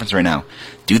Eastern Conference right now.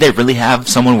 Do they really have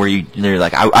someone where they're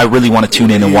like, I really want to tune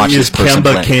in and watch this person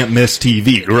play? Kemba can't miss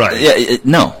TV, right? Yeah,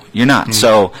 no, you're not. Mm-hmm.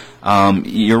 So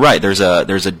you're right. There's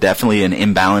a definitely an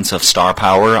imbalance of star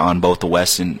power on both the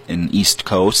West and East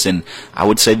Coast, and I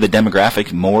would say the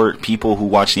demographic, more people who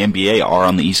watch the NBA are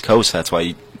on the East Coast. That's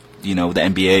why the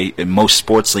NBA and most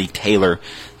sports league tailor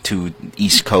to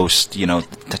East Coast,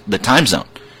 the time zone.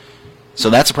 So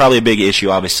that's probably a big issue.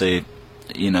 Obviously,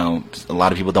 a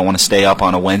lot of people don't want to stay up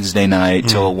on a Wednesday night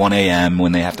till 1 a.m.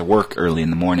 when they have to work early in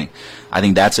the morning. I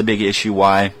think that's a big issue.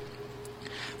 Why?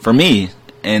 For me,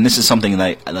 and this is something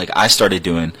that I started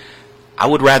doing, I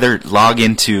would rather log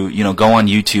into, go on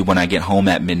YouTube when I get home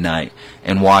at midnight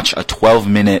and watch a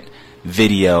 12-minute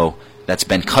video that's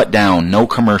been cut down, no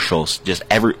commercials, just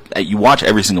you watch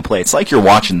every single play. It's like you're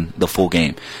watching the full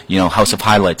game. House of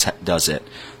Highlights does it.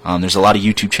 There's a lot of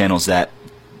YouTube channels that,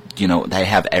 they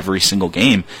have every single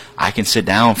game. I can sit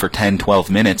down for 10,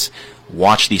 12 minutes,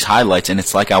 watch these highlights, and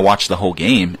it's like I watched the whole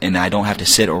game, and I don't have to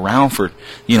sit around for,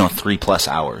 3+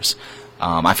 hours.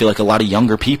 I feel like a lot of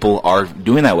younger people are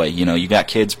doing that way. You got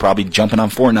kids probably jumping on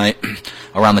Fortnite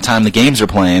around the time the games are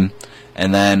playing,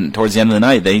 and then towards the end of the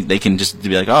night, they can just be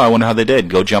like, oh, I wonder how they did.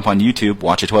 Go jump on YouTube,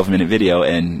 watch a 12-minute video,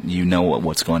 and you know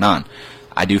what's going on.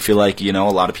 I do feel like, a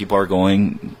lot of people are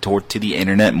going to the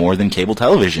internet more than cable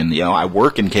television. I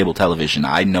work in cable television.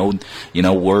 I know,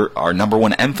 our number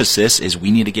one emphasis is we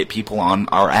need to get people on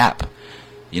our app.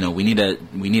 We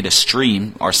need to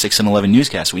stream our 6 and 11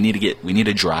 newscasts. We need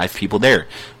to drive people there.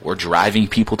 We're driving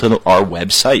people to our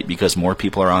website because more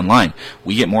people are online.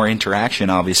 We get more interaction,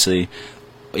 obviously,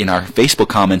 in our Facebook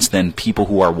comments than people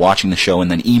who are watching the show and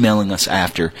then emailing us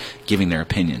after giving their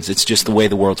opinions. It's just the way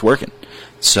the world's working.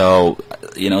 So,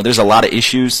 there's a lot of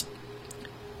issues.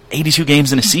 82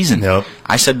 games in a season. Yep.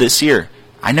 I said this year,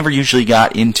 I never usually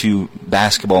got into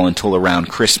basketball until around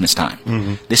Christmas time.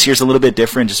 Mm-hmm. This year's a little bit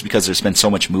different just because there's been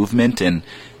so much movement, and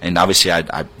obviously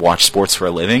I watch sports for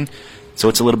a living, so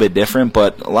it's a little bit different,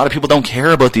 but a lot of people don't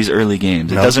care about these early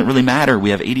games. It doesn't really matter.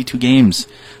 We have 82 games.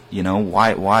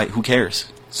 Why? Who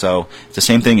cares? So it's the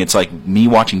same thing. It's like me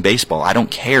watching baseball. I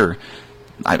don't care.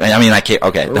 I mean, I can't.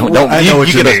 Okay, don't. I know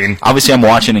what you mean. Obviously, I'm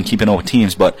watching and keeping up with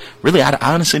teams, but really, I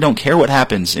honestly don't care what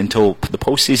happens until the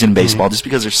postseason baseball, just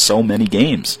because there's so many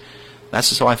games. That's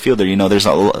just how I feel. There's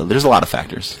a lot of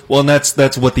factors. Well, and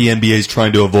that's what the NBA is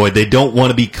trying to avoid. They don't want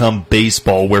to become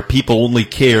baseball, where people only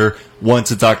care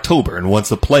once it's October and once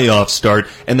the playoffs start,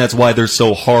 and that's why they're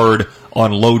so hard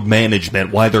on load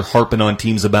management. Why they're harping on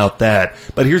teams about that.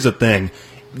 But here's the thing: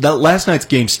 last night's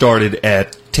game started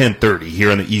at 10:30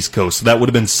 here on the East Coast, so that would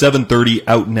have been 7:30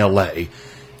 out in LA.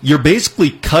 You're basically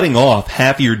cutting off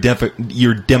half of your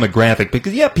demographic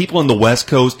because, people on the West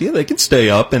Coast, they can stay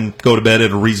up and go to bed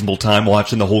at a reasonable time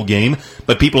watching the whole game,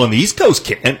 but people on the East Coast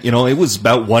can't. It was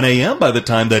about 1 a.m. by the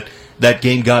time that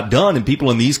game got done, and people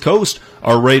on the East Coast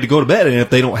are ready to go to bed, and if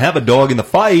they don't have a dog in the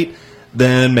fight,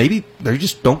 then maybe they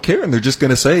just don't care, and they're just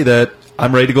going to say that,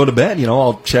 I'm ready to go to bed.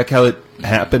 I'll check how it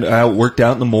happened, how it worked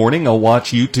out in the morning. I'll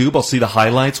watch YouTube. I'll see the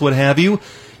highlights, what have you.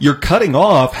 You're cutting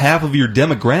off half of your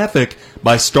demographic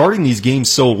by starting these games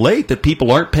so late that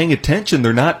people aren't paying attention.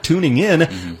 They're not tuning in,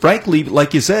 frankly,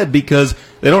 like you said, because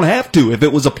they don't have to. If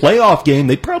it was a playoff game,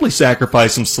 they'd probably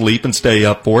sacrifice some sleep and stay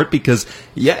up for it because,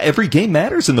 every game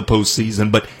matters in the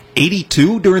postseason. But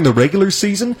 82 during the regular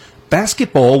season,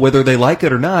 basketball, whether they like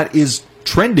it or not, is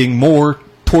trending more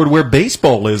toward where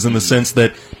baseball is, in the sense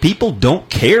that people don't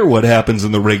care what happens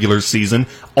in the regular season.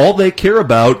 All they care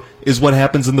about is what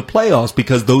happens in the playoffs,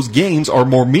 because those games are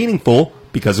more meaningful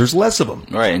because there's less of them.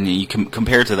 Right, and you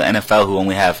compare it to the NFL, who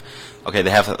only have, they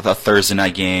have a Thursday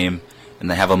night game and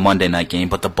they have a Monday night game,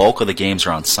 but the bulk of the games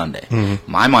are on Sunday.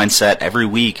 Mm-hmm. My mindset every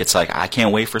week, it's like, I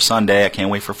can't wait for Sunday, I can't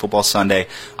wait for football Sunday.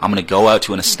 I'm going to go out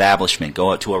to an establishment,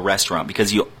 go out to a restaurant,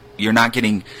 because you're not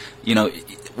getting,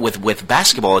 with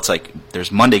basketball, it's like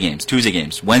there's Monday games, Tuesday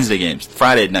games, Wednesday games,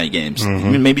 Friday night games,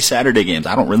 even maybe Saturday games.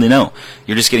 I don't really know.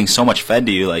 You're just getting so much fed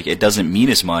to you, like it doesn't mean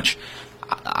as much.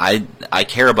 I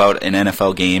care about an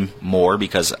NFL game more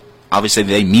because obviously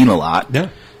they mean a lot. Yeah.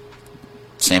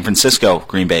 San Francisco,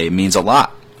 Green Bay means a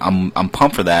lot. I'm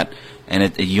pumped for that,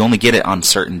 and you only get it on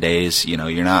certain days.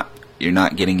 You're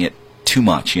not getting it too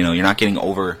much. You're not getting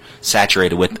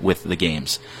oversaturated with the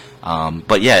games.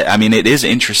 But it is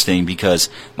interesting because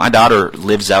my daughter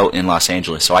lives out in Los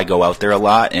Angeles, so I go out there a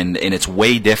lot, and it's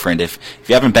way different. If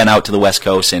you haven't been out to the West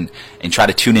Coast and try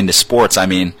to tune into sports,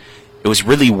 it was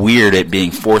really weird it being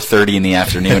 4:30 in the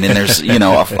afternoon and there's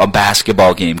a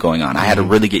basketball game going on. I had to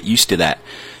really get used to that.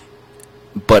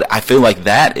 But I feel like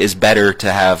that is better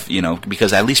to have,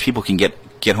 because at least people can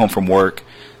get home from work,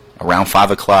 around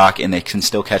 5 o'clock, and they can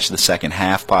still catch the second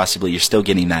half. Possibly, you're still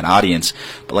getting that audience.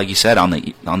 But like you said, on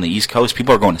the East Coast,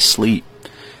 people are going to sleep.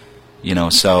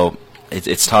 So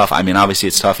it's tough. I mean, obviously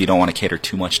it's tough. You don't want to cater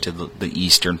too much to the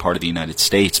eastern part of the United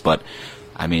States, but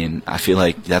I mean, I feel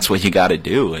like that's what you got to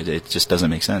do. It just doesn't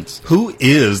make sense. Who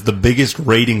is the biggest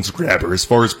ratings grabber as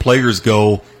far as players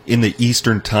go in the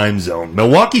Eastern time zone?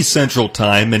 Milwaukee Central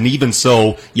Time, and even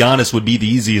so, Giannis would be the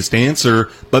easiest answer,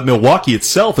 but Milwaukee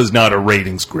itself is not a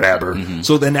ratings grabber. Mm-hmm.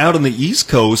 So then out on the East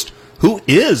Coast, who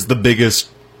is the biggest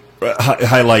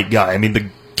highlight guy? I mean, the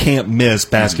can't-miss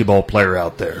basketball player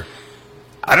out there.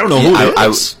 I don't know who it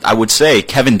is. I would say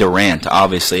Kevin Durant,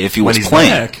 obviously, if he was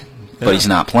playing. Back. But he's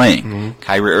not playing. Mm-hmm.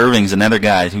 Kyrie Irving's another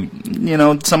guy who,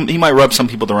 he might rub some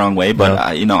people the wrong way, but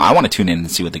I want to tune in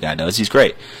and see what the guy does. He's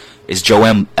great. Is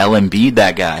Joel Embiid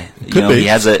that guy? Could be. He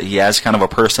has kind of a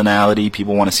personality.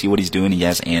 People want to see what he's doing. He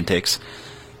has antics.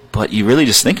 But you really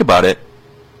just think about it.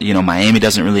 Miami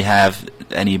doesn't really have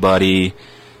anybody.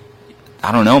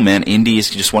 I don't know, man. Indy is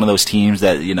just one of those teams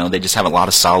that they just have a lot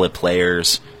of solid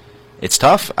players. It's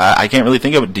tough. I can't really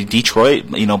think of it. Detroit,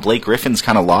 Blake Griffin's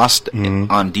kind of lost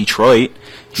on Detroit.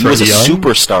 He was a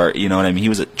superstar, you know what I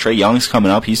mean? Trae Young's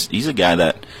coming up. He's a guy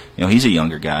that, he's a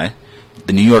younger guy.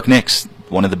 The New York Knicks,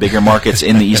 one of the bigger markets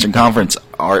in the Eastern Conference,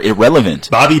 are irrelevant.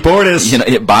 Bobby Portis.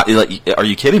 Are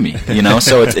you kidding me?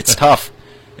 So it's tough.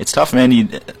 It's tough,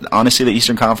 man. Honestly, the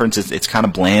Eastern Conference, it's kind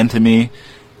of bland to me.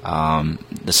 The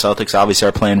Celtics obviously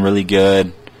are playing really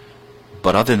good.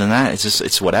 But other than that,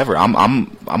 it's whatever.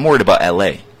 I'm worried about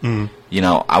LA. Mm.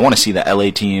 I want to see the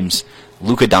LA teams.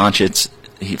 Luka Doncic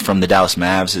from the Dallas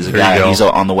Mavs is a guy. He's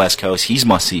on the West Coast. He's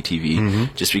must-see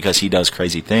TV just because he does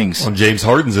crazy things. Well, James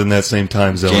Harden's in that same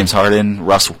time zone. James Harden,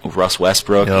 Russ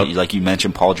Westbrook. Yep. Like you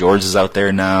mentioned, Paul George is out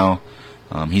there now.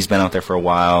 He's been out there for a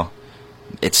while.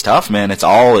 It's tough, man.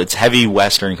 It's heavy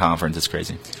Western Conference. It's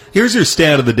crazy. Here's your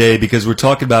stat of the day, because we're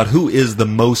talking about who is the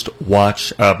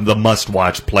must-watch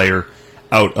player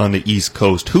out on the East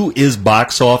Coast. Who is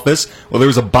box office? Well, there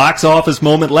was a box office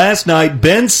moment last night.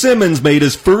 Ben Simmons made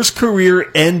his first career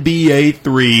NBA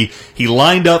three. He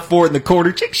lined up for it in the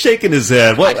corner, shaking his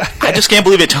head. What? I just can't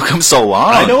believe it took him so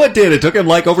long. I know it did. It took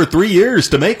him over 3 years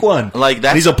to make one. And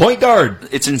he's a point guard.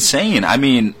 It's insane. I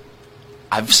mean,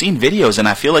 I've seen videos, and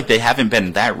I feel like they haven't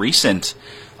been that recent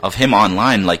of him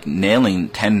online, nailing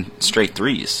 10 straight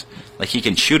threes. He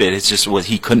can shoot it. It's just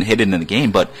he couldn't hit it in the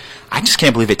game. But I just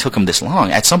can't believe it took him this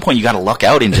long. At some point, you got to luck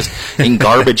out in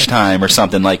garbage time or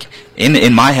something.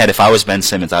 In my head, if I was Ben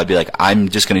Simmons, I would be like, I'm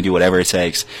just going to do whatever it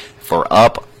takes for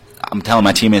up. I'm telling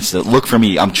my teammates to look for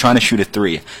me. I'm trying to shoot a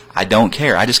three. I don't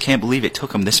care. I just can't believe it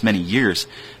took him this many years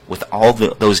with all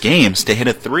those games to hit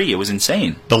a three. It was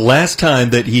insane. The last time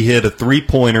that he hit a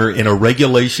three-pointer in a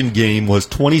regulation game was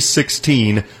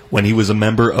 2016 when he was a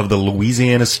member of the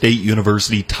Louisiana State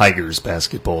University Tigers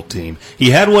basketball team.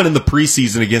 He had one in the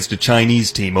preseason against a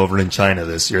Chinese team over in China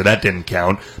this year. That didn't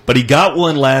count. But he got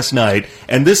one last night,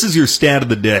 and this is your stat of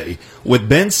the day. With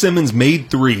Ben Simmons made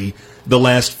three, the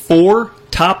last 4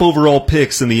 top overall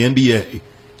picks in the NBA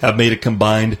have made a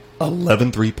combined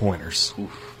 11 three-pointers.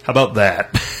 How about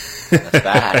that? That's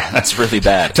bad. That's really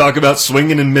bad. Talk about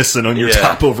swinging and missing on your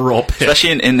top overall pick.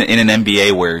 Especially in an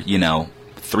NBA where,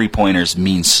 three-pointers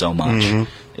mean so much. Mm-hmm.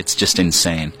 It's just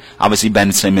insane. Obviously,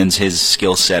 Ben Simmons, his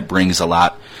skill set brings a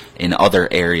lot in other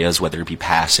areas, whether it be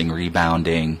passing,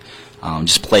 rebounding,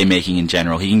 just playmaking in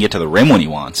general. He can get to the rim when he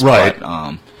wants. Right.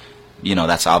 But,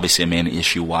 that's obviously a main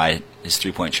issue why his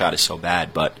three-point shot is so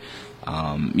bad. But,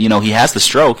 he has the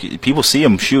stroke. People see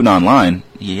him shooting online.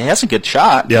 He has a good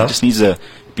shot. Yeah. He just needs to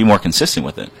be more consistent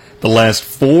with it. The last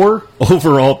 4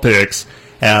 overall picks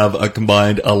have a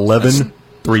combined 11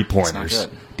 three-pointers.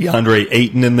 DeAndre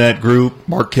Ayton in that group,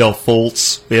 Markelle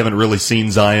Fultz. We haven't really seen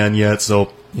Zion yet,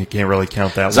 so you can't really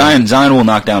count that one. Zion will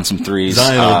knock down some threes.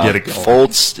 Zion will get it going.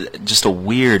 Fultz, just a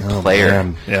weird player.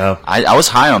 Man. Yeah. I was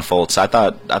high on Fultz. I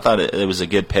thought it was a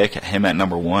good pick. Him at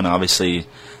number 1, obviously.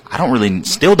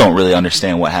 Still don't really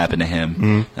understand what happened to him. Mm-hmm.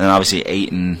 And then obviously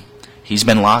Ayton. He's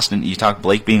been lost you talk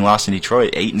Blake being lost in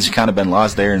Detroit. Ayton's kind of been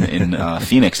lost there in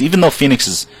Phoenix, even though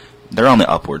Phoenix they're on the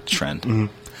upward trend. Mm-hmm.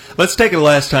 Let's take it a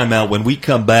last time out. When we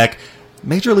come back,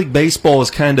 Major League Baseball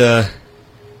is kind of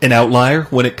an outlier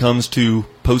when it comes to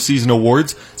postseason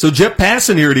awards. So Jeff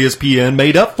Passan here at ESPN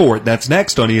made up for it. That's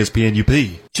next on ESPN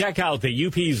UP. Check out the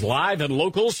UP's live and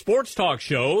local sports talk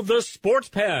show, The Sports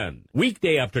Pen.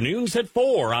 Weekday afternoons at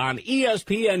 4 on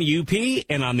ESPN UP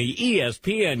and on the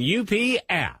ESPN UP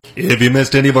app. If you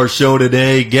missed any of our show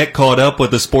today, get caught up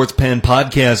with the Sports Pen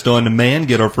podcast on demand.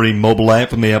 Get our free mobile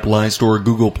app from the Apple iStore or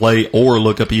Google Play, or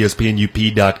look up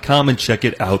ESPNUP.com and check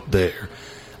it out there.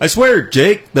 I swear,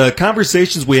 Jake, the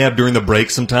conversations we have during the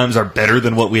break sometimes are better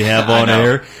than what we have on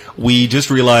air. We just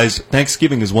realized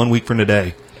Thanksgiving is 1 week from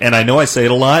today. And I know I say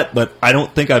it a lot, but I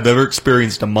don't think I've ever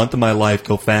experienced a month of my life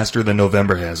go faster than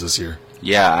November has this year.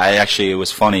 Yeah, it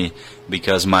was funny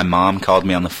because my mom called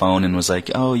me on the phone and was like,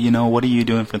 oh, what are you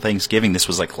doing for Thanksgiving? This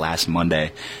was like last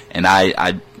Monday. And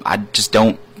I just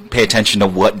don't pay attention to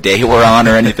what day we're on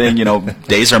or anything.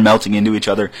 Days are melting into each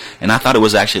other. And I thought it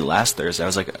was actually last Thursday. I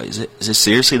was like, is it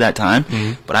seriously that time?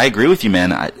 Mm-hmm. But I agree with you,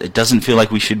 man. It doesn't feel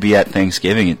like we should be at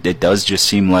Thanksgiving. It does just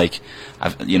seem like,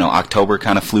 October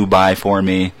kind of flew by for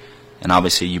me. And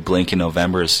obviously you blink and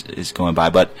November is going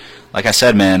by. But like I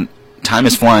said, man, time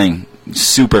is flying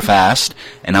super fast,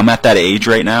 and I'm at that age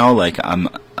right now. Like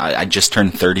I just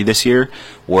turned 30 this year,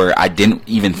 where I didn't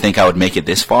even think I would make it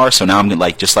this far. So now I'm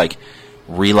just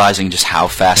realizing just how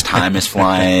fast time is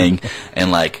flying,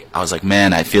 and I was like,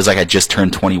 man, it feels like I just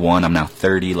turned 21. I'm now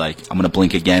 30. Like I'm gonna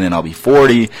blink again and I'll be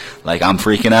 40. Like I'm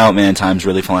freaking out, man. Time's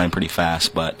really flying pretty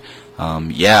fast. But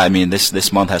yeah, I mean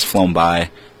this month has flown by.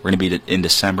 We're gonna be in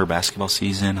December. Basketball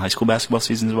season, high school basketball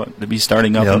season is what to be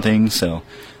starting up and things. So.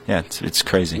 Yeah, it's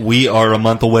crazy. We are a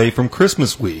month away from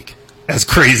Christmas week. As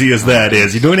crazy as that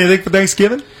is. You doing anything for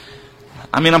Thanksgiving?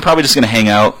 I mean, I'm probably just going to hang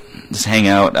out.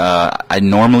 I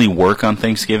normally work on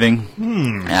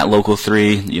Thanksgiving at Local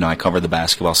 3. I cover the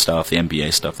basketball stuff, the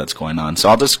NBA stuff that's going on. So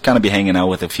I'll just kind of be hanging out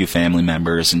with a few family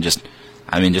members and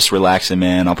just relaxing,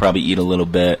 man. I'll probably eat a little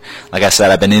bit. Like I said,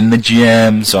 I've been in the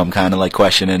gym, so I'm kind of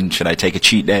questioning, should I take a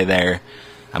cheat day there?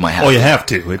 I might have to. You have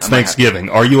to. It's Thanksgiving.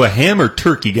 Are you a ham or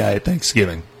turkey guy at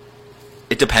Thanksgiving?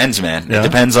 It depends, man. Yeah? It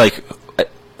depends, I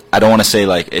don't want to say,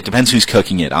 it depends who's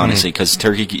cooking it, honestly, because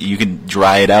turkey, you can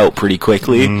dry it out pretty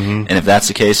quickly, and if that's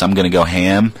the case, I'm going to go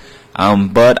ham.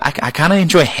 But I kind of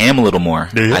enjoy ham a little more,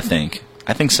 I think.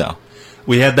 I think so.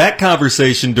 We had that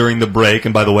conversation during the break,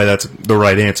 and by the way, that's the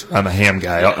right answer. I'm a ham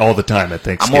guy all the time at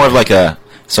Thanksgiving. I'm more of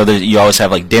so you always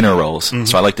have dinner rolls.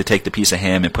 So I like to take the piece of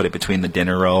ham and put it between the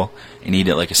dinner roll and eat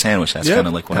it like a sandwich. That's kind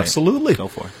of what I go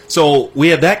for. So we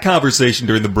had that conversation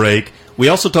during the break. We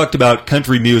also talked about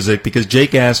country music because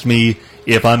Jake asked me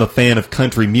if I'm a fan of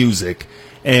country music.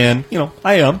 And,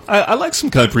 I am. I like some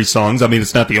country songs. I mean,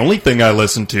 it's not the only thing I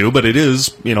listen to, but it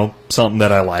is, something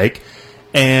that I like.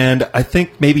 And I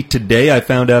think maybe today I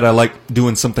found out I like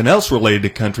doing something else related to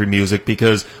country music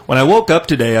because when I woke up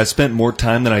today, I spent more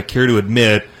time than I care to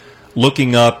admit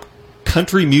looking up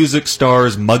country music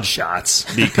stars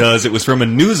mugshots because it was from a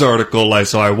news article I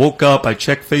saw. I woke up, I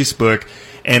checked Facebook,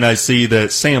 and I see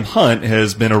that Sam Hunt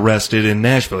has been arrested in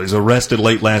Nashville. He was arrested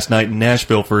late last night in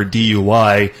Nashville for a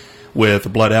DUI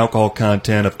with blood alcohol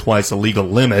content of twice the legal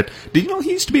limit. Did you know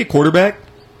he used to be a quarterback?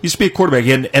 He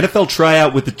had an NFL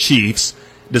tryout with the Chiefs,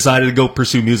 decided to go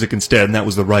pursue music instead, and that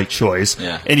was the right choice.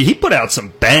 Yeah. And he put out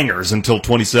some bangers until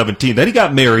 2017. Then he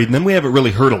got married, and then we haven't really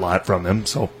heard a lot from him,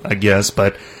 so I guess,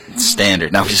 but...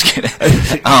 Standard. No, I'm just kidding.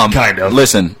 Kind of.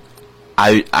 Listen,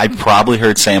 I probably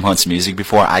heard Sam Hunt's music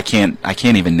before. I can't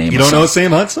even name it. You don't know a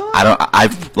Sam Hunt song?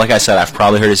 Like I said, I've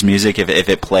probably heard his music. If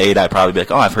it played, I'd probably be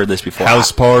like, oh, I've heard this before.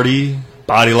 House Party...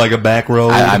 Body like a back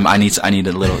road. I need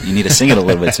a little. You need to sing it a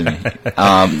little bit to me.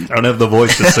 I don't have the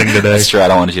voice to sing today. That's true. I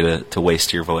don't want you to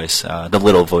waste your voice, the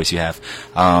little voice you have.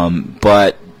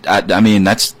 But I mean,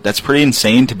 that's pretty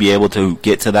insane to be able to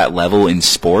get to that level in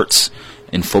sports,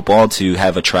 in football, to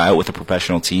have a tryout with a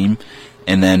professional team,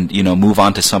 and then move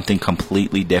on to something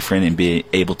completely different and be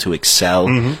able to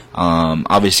excel.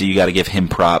 Obviously, you got to give him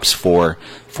props for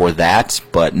that,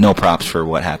 but no props for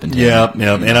what happened to him.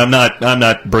 Yeah, and I'm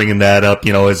not bringing that up,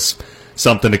 as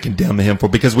something to condemn him for,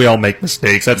 because we all make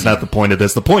mistakes. That's not the point of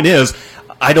this. The point is,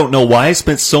 I don't know why I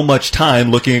spent so much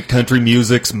time looking at country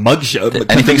music's mugshot.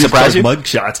 Anything surprise you?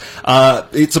 Mugshots.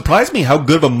 It surprised me how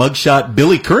good of a mugshot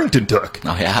Billy Currington took.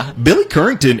 Oh yeah, Billy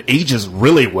Currington ages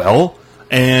really well,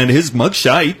 and his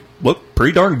mugshot looked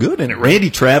pretty darn good in it.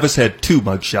 Randy Travis had 2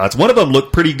 mugshots. One of them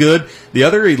looked pretty good. The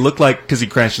other, he looked like, because he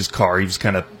crashed his car, he was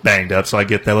kind of banged up, so I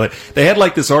get that way. They had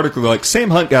this article,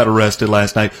 Sam Hunt got arrested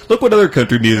last night. Look what other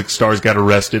country music stars got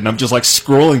arrested. And I'm just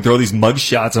scrolling through these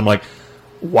mugshots. I'm like,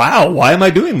 wow, why am I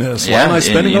doing this? Why am I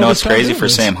spending all this time? It's crazy for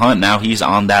Sam Hunt. Now he's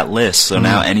on that list. So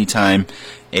now anytime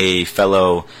a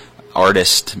fellow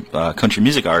artist, country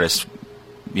music artist,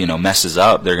 messes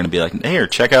up, they're going to be like, hey,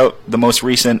 check out the most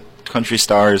recent country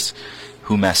stars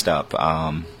who messed up.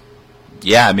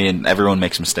 Yeah, I mean, everyone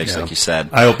makes mistakes, like you said.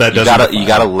 I hope that doesn't. You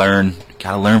gotta learn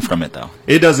from it, though.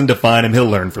 It doesn't define him. He'll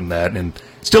learn from that, and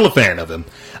still a fan of him.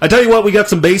 I tell you what, we got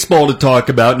some baseball to talk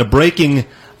about, and a breaking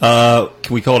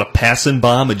Can we call it a passing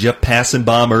bomb? A Jeff passing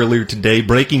bomb earlier today.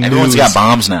 Breaking Everyone's news. got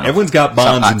bombs now. Everyone's got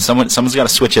bombs. Someone's got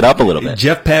to switch it up a little bit.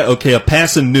 A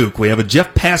passing nuke. We have a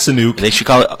Jeff passing nuke. They should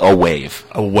call it a wave.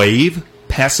 A wave?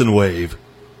 Passing wave.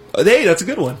 Hey, that's a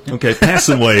good one. Okay,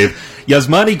 passing wave.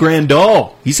 Yasmani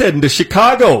Grandal. He's heading to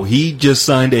Chicago. He just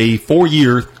signed a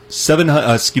 4-year,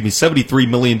 $73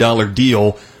 million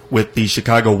deal with the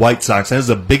Chicago White Sox. That is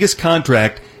the biggest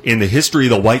contract in the history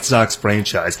of the White Sox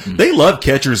franchise. They love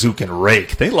catchers who can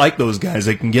rake. They like those guys.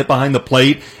 They can get behind the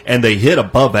plate, and they hit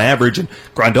above average. And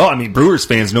Grandal, Brewers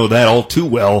fans know that all too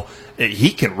well.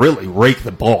 He can really rake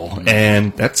the ball.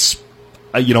 And that's,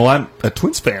 I'm a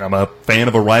Twins fan. I'm a fan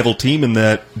of a rival team in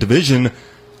that division.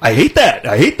 I hate that.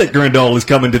 I hate that Grandal is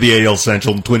coming to the AL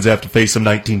Central and Twins have to face him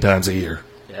 19 times a year.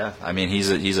 Yeah, he's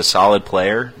a solid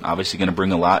player. Obviously going to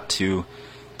bring a lot to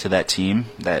that team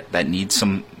that needs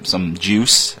some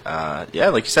juice. Like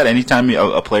you said, anytime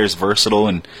a player's versatile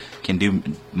and can do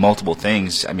multiple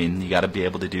things, you got to be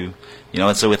able to do,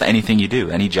 so with anything you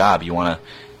do, any job, you want to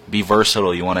be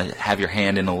versatile. You want to have your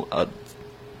hand in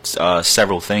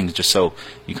several things just so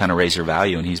you kind of raise your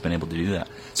value, and he's been able to do that.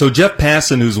 So Jeff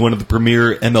Passan, who's one of the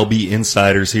premier MLB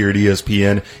insiders here at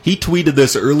ESPN, he tweeted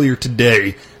this earlier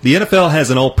today. The NFL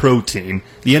has an all-pro team.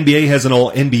 The NBA has an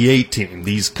all-NBA team.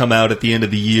 These come out at the end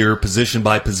of the year, position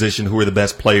by position, who are the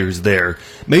best players there.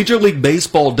 Major League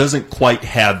Baseball doesn't quite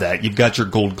have that. You've got your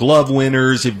Gold Glove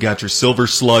winners. You've got your Silver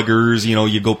Sluggers.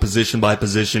 You go position by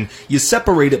position. You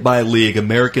separate it by league,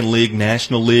 American League,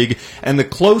 National League, and the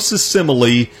closest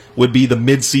simile would be the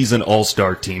mid-season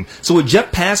all-star team. So what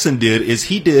Jeff Passan did is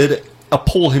he did a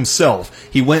poll himself.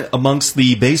 He went amongst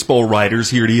the baseball writers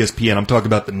here at ESPN. I'm talking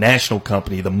about the national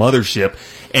company, the mothership,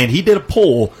 and he did a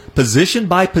poll, position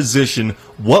by position,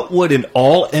 what would an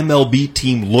all-MLB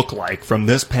team look like from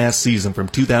this past season, from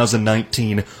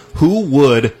 2019? Who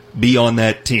would be on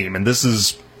that team? And this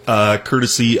is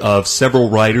courtesy of several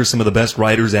writers, some of the best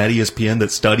writers at ESPN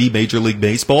that study Major League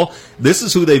Baseball. This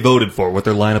is who they voted for, what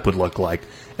their lineup would look like.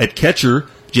 At catcher,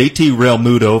 JT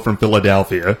Realmuto from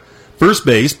Philadelphia. First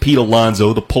base, Pete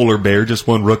Alonso, the polar bear, just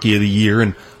won Rookie of the Year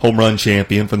and home run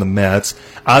champion from the Mets.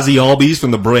 Ozzie Albies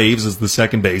from the Braves is the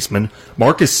second baseman.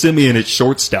 Marcus Semien at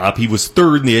shortstop. He was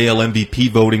third in the AL MVP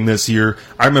voting this year.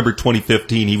 I remember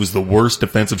 2015, he was the worst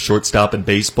defensive shortstop in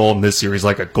baseball, and this year he's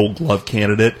like a Gold Glove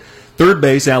candidate. Third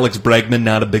base, Alex Bregman,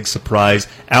 not a big surprise.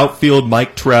 Outfield,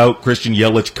 Mike Trout, Christian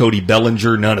Yelich, Cody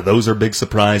Bellinger, none of those are big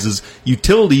surprises.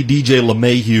 Utility, DJ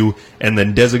LeMahieu, and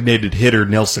then designated hitter,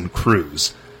 Nelson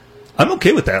Cruz. I'm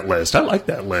okay with that list. I like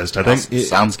that list. I think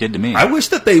sounds good to me. I wish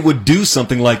that they would do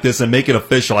something like this and make it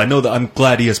official. I know that I'm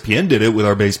glad ESPN did it with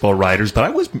our baseball writers, but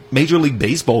I wish Major League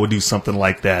Baseball would do something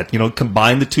like that.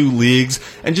 Combine the two leagues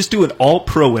and just do an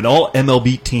all-pro and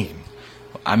all-MLB team.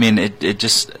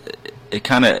 It's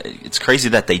crazy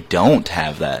that they don't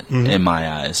have that in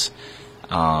my eyes.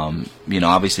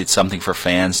 Obviously it's something for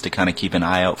fans to kind of keep an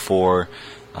eye out for.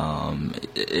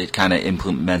 It kind of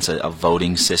implements a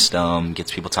voting system,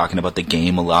 gets people talking about the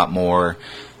game a lot more.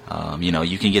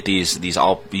 You can get these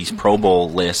Pro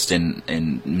Bowl lists,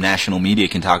 and national media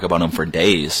can talk about them for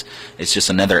days. It's just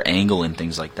another angle and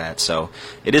things like that. So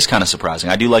it is kind of surprising.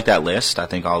 I do like that list. I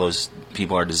think all those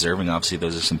people are deserving. Obviously,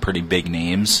 those are some pretty big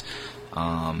names.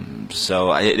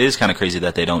 So it is kind of crazy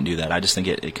that they don't do that. I just think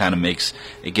it kind of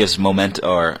gives moment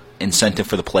or incentive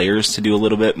for the players to do a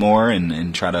little bit more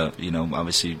and try to,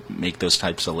 obviously make those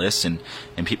types of lists. And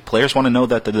players want to know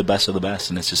that they're the best of the best,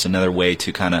 and it's just another way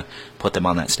to kind of put them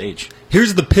on that stage.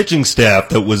 Here's the pitching staff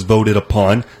that was voted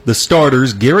upon. The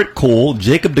starters, Garrett Cole,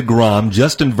 Jacob deGrom,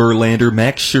 Justin Verlander,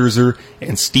 Max Scherzer,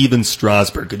 and Steven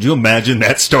Strasburg. Could you imagine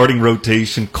that starting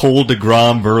rotation? Cole,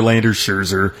 deGrom, Verlander,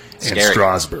 Scherzer, and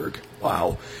Strasburg.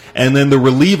 Wow. And then the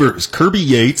relievers, Kirby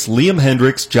Yates, Liam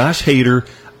Hendricks, Josh Hader,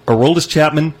 Aroldis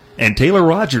Chapman, and Taylor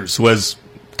Rogers, who was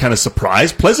kind of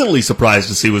pleasantly surprised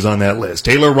to see was on that list.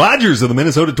 Taylor Rogers of the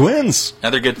Minnesota Twins.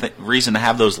 Another good reason to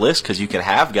have those lists, because you could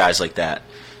have guys like that,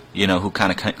 who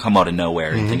kind of come out of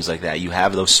nowhere and things like that. You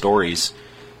have those stories,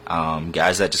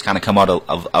 guys that just kind of come out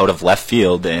of left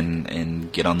field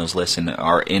and get on those lists and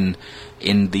are in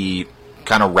the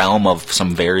kind of realm of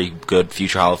some very good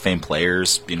future Hall of Fame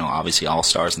players, obviously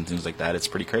all-stars and things like that. It's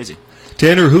pretty crazy.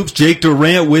 Tanner Hoops, Jake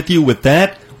Durant with you. With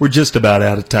that, we're just about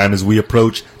out of time as we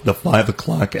approach the 5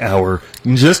 o'clock hour.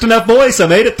 Just enough voice. I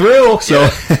made it through, so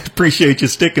appreciate you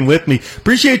sticking with me.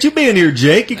 Appreciate you being here,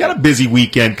 Jake. You got a busy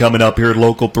weekend coming up here at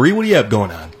Local 3. What do you have going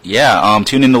on? Yeah,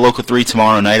 tune in to Local 3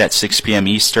 tomorrow night at 6 p.m.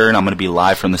 Eastern. I'm going to be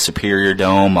live from the Superior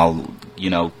Dome. I'll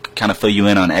kind of fill you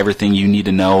in on everything you need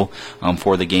to know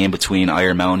for the game between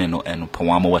Iron Mountain and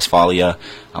Pewamo, Westphalia.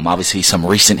 Obviously, some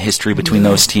recent history between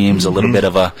those teams, a little bit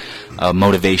of a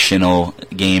motivational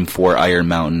game for Iron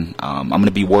Mountain. I'm going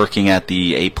to be working at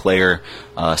the 8-player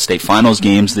state finals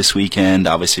games this weekend.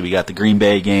 Obviously, we got the Green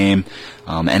Bay game.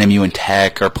 NMU and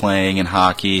Tech are playing in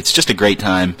hockey. It's just a great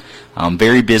time.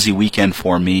 Very busy weekend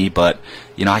for me, but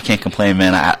I can't complain,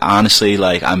 man. Honestly,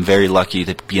 I'm very lucky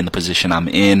to be in the position I'm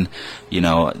in.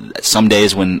 Some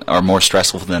days are more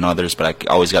stressful than others, but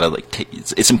I always got to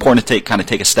it's important to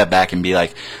take a step back and be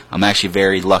like, I'm actually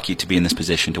very lucky to be in this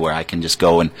position to where I can just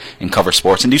go and cover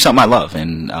sports and do something I love,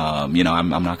 and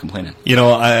I'm not complaining.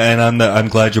 I'm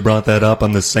glad you brought that up.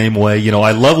 I'm the same way.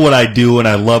 I love what I do, and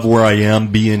I love where I am,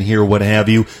 being here, what have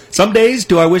you. Some days,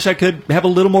 do I wish I could have a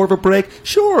little more of a break?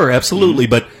 Sure, absolutely.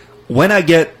 But when I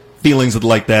get feelings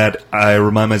like that, I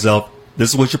remind myself, this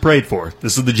is what you prayed for.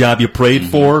 This is the job you prayed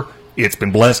for. It's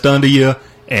been blessed unto you,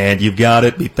 and you've got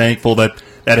it. Be thankful that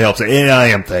helps. And I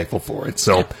am thankful for it.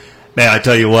 So, man, I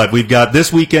tell you what, we've got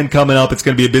this weekend coming up. It's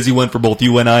going to be a busy one for both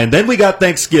you and I. And then we got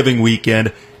Thanksgiving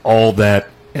weekend. All that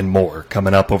and more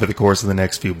coming up over the course of the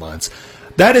next few months.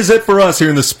 That is it for us here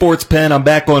in the Sports Pen. I'm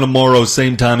back on tomorrow,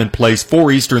 same time and place,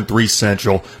 4 Eastern, 3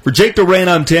 Central. For Jake Duran,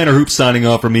 I'm Tanner Hoop signing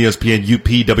off from ESPN UP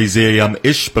WZAM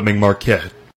Ishpeming Marquette.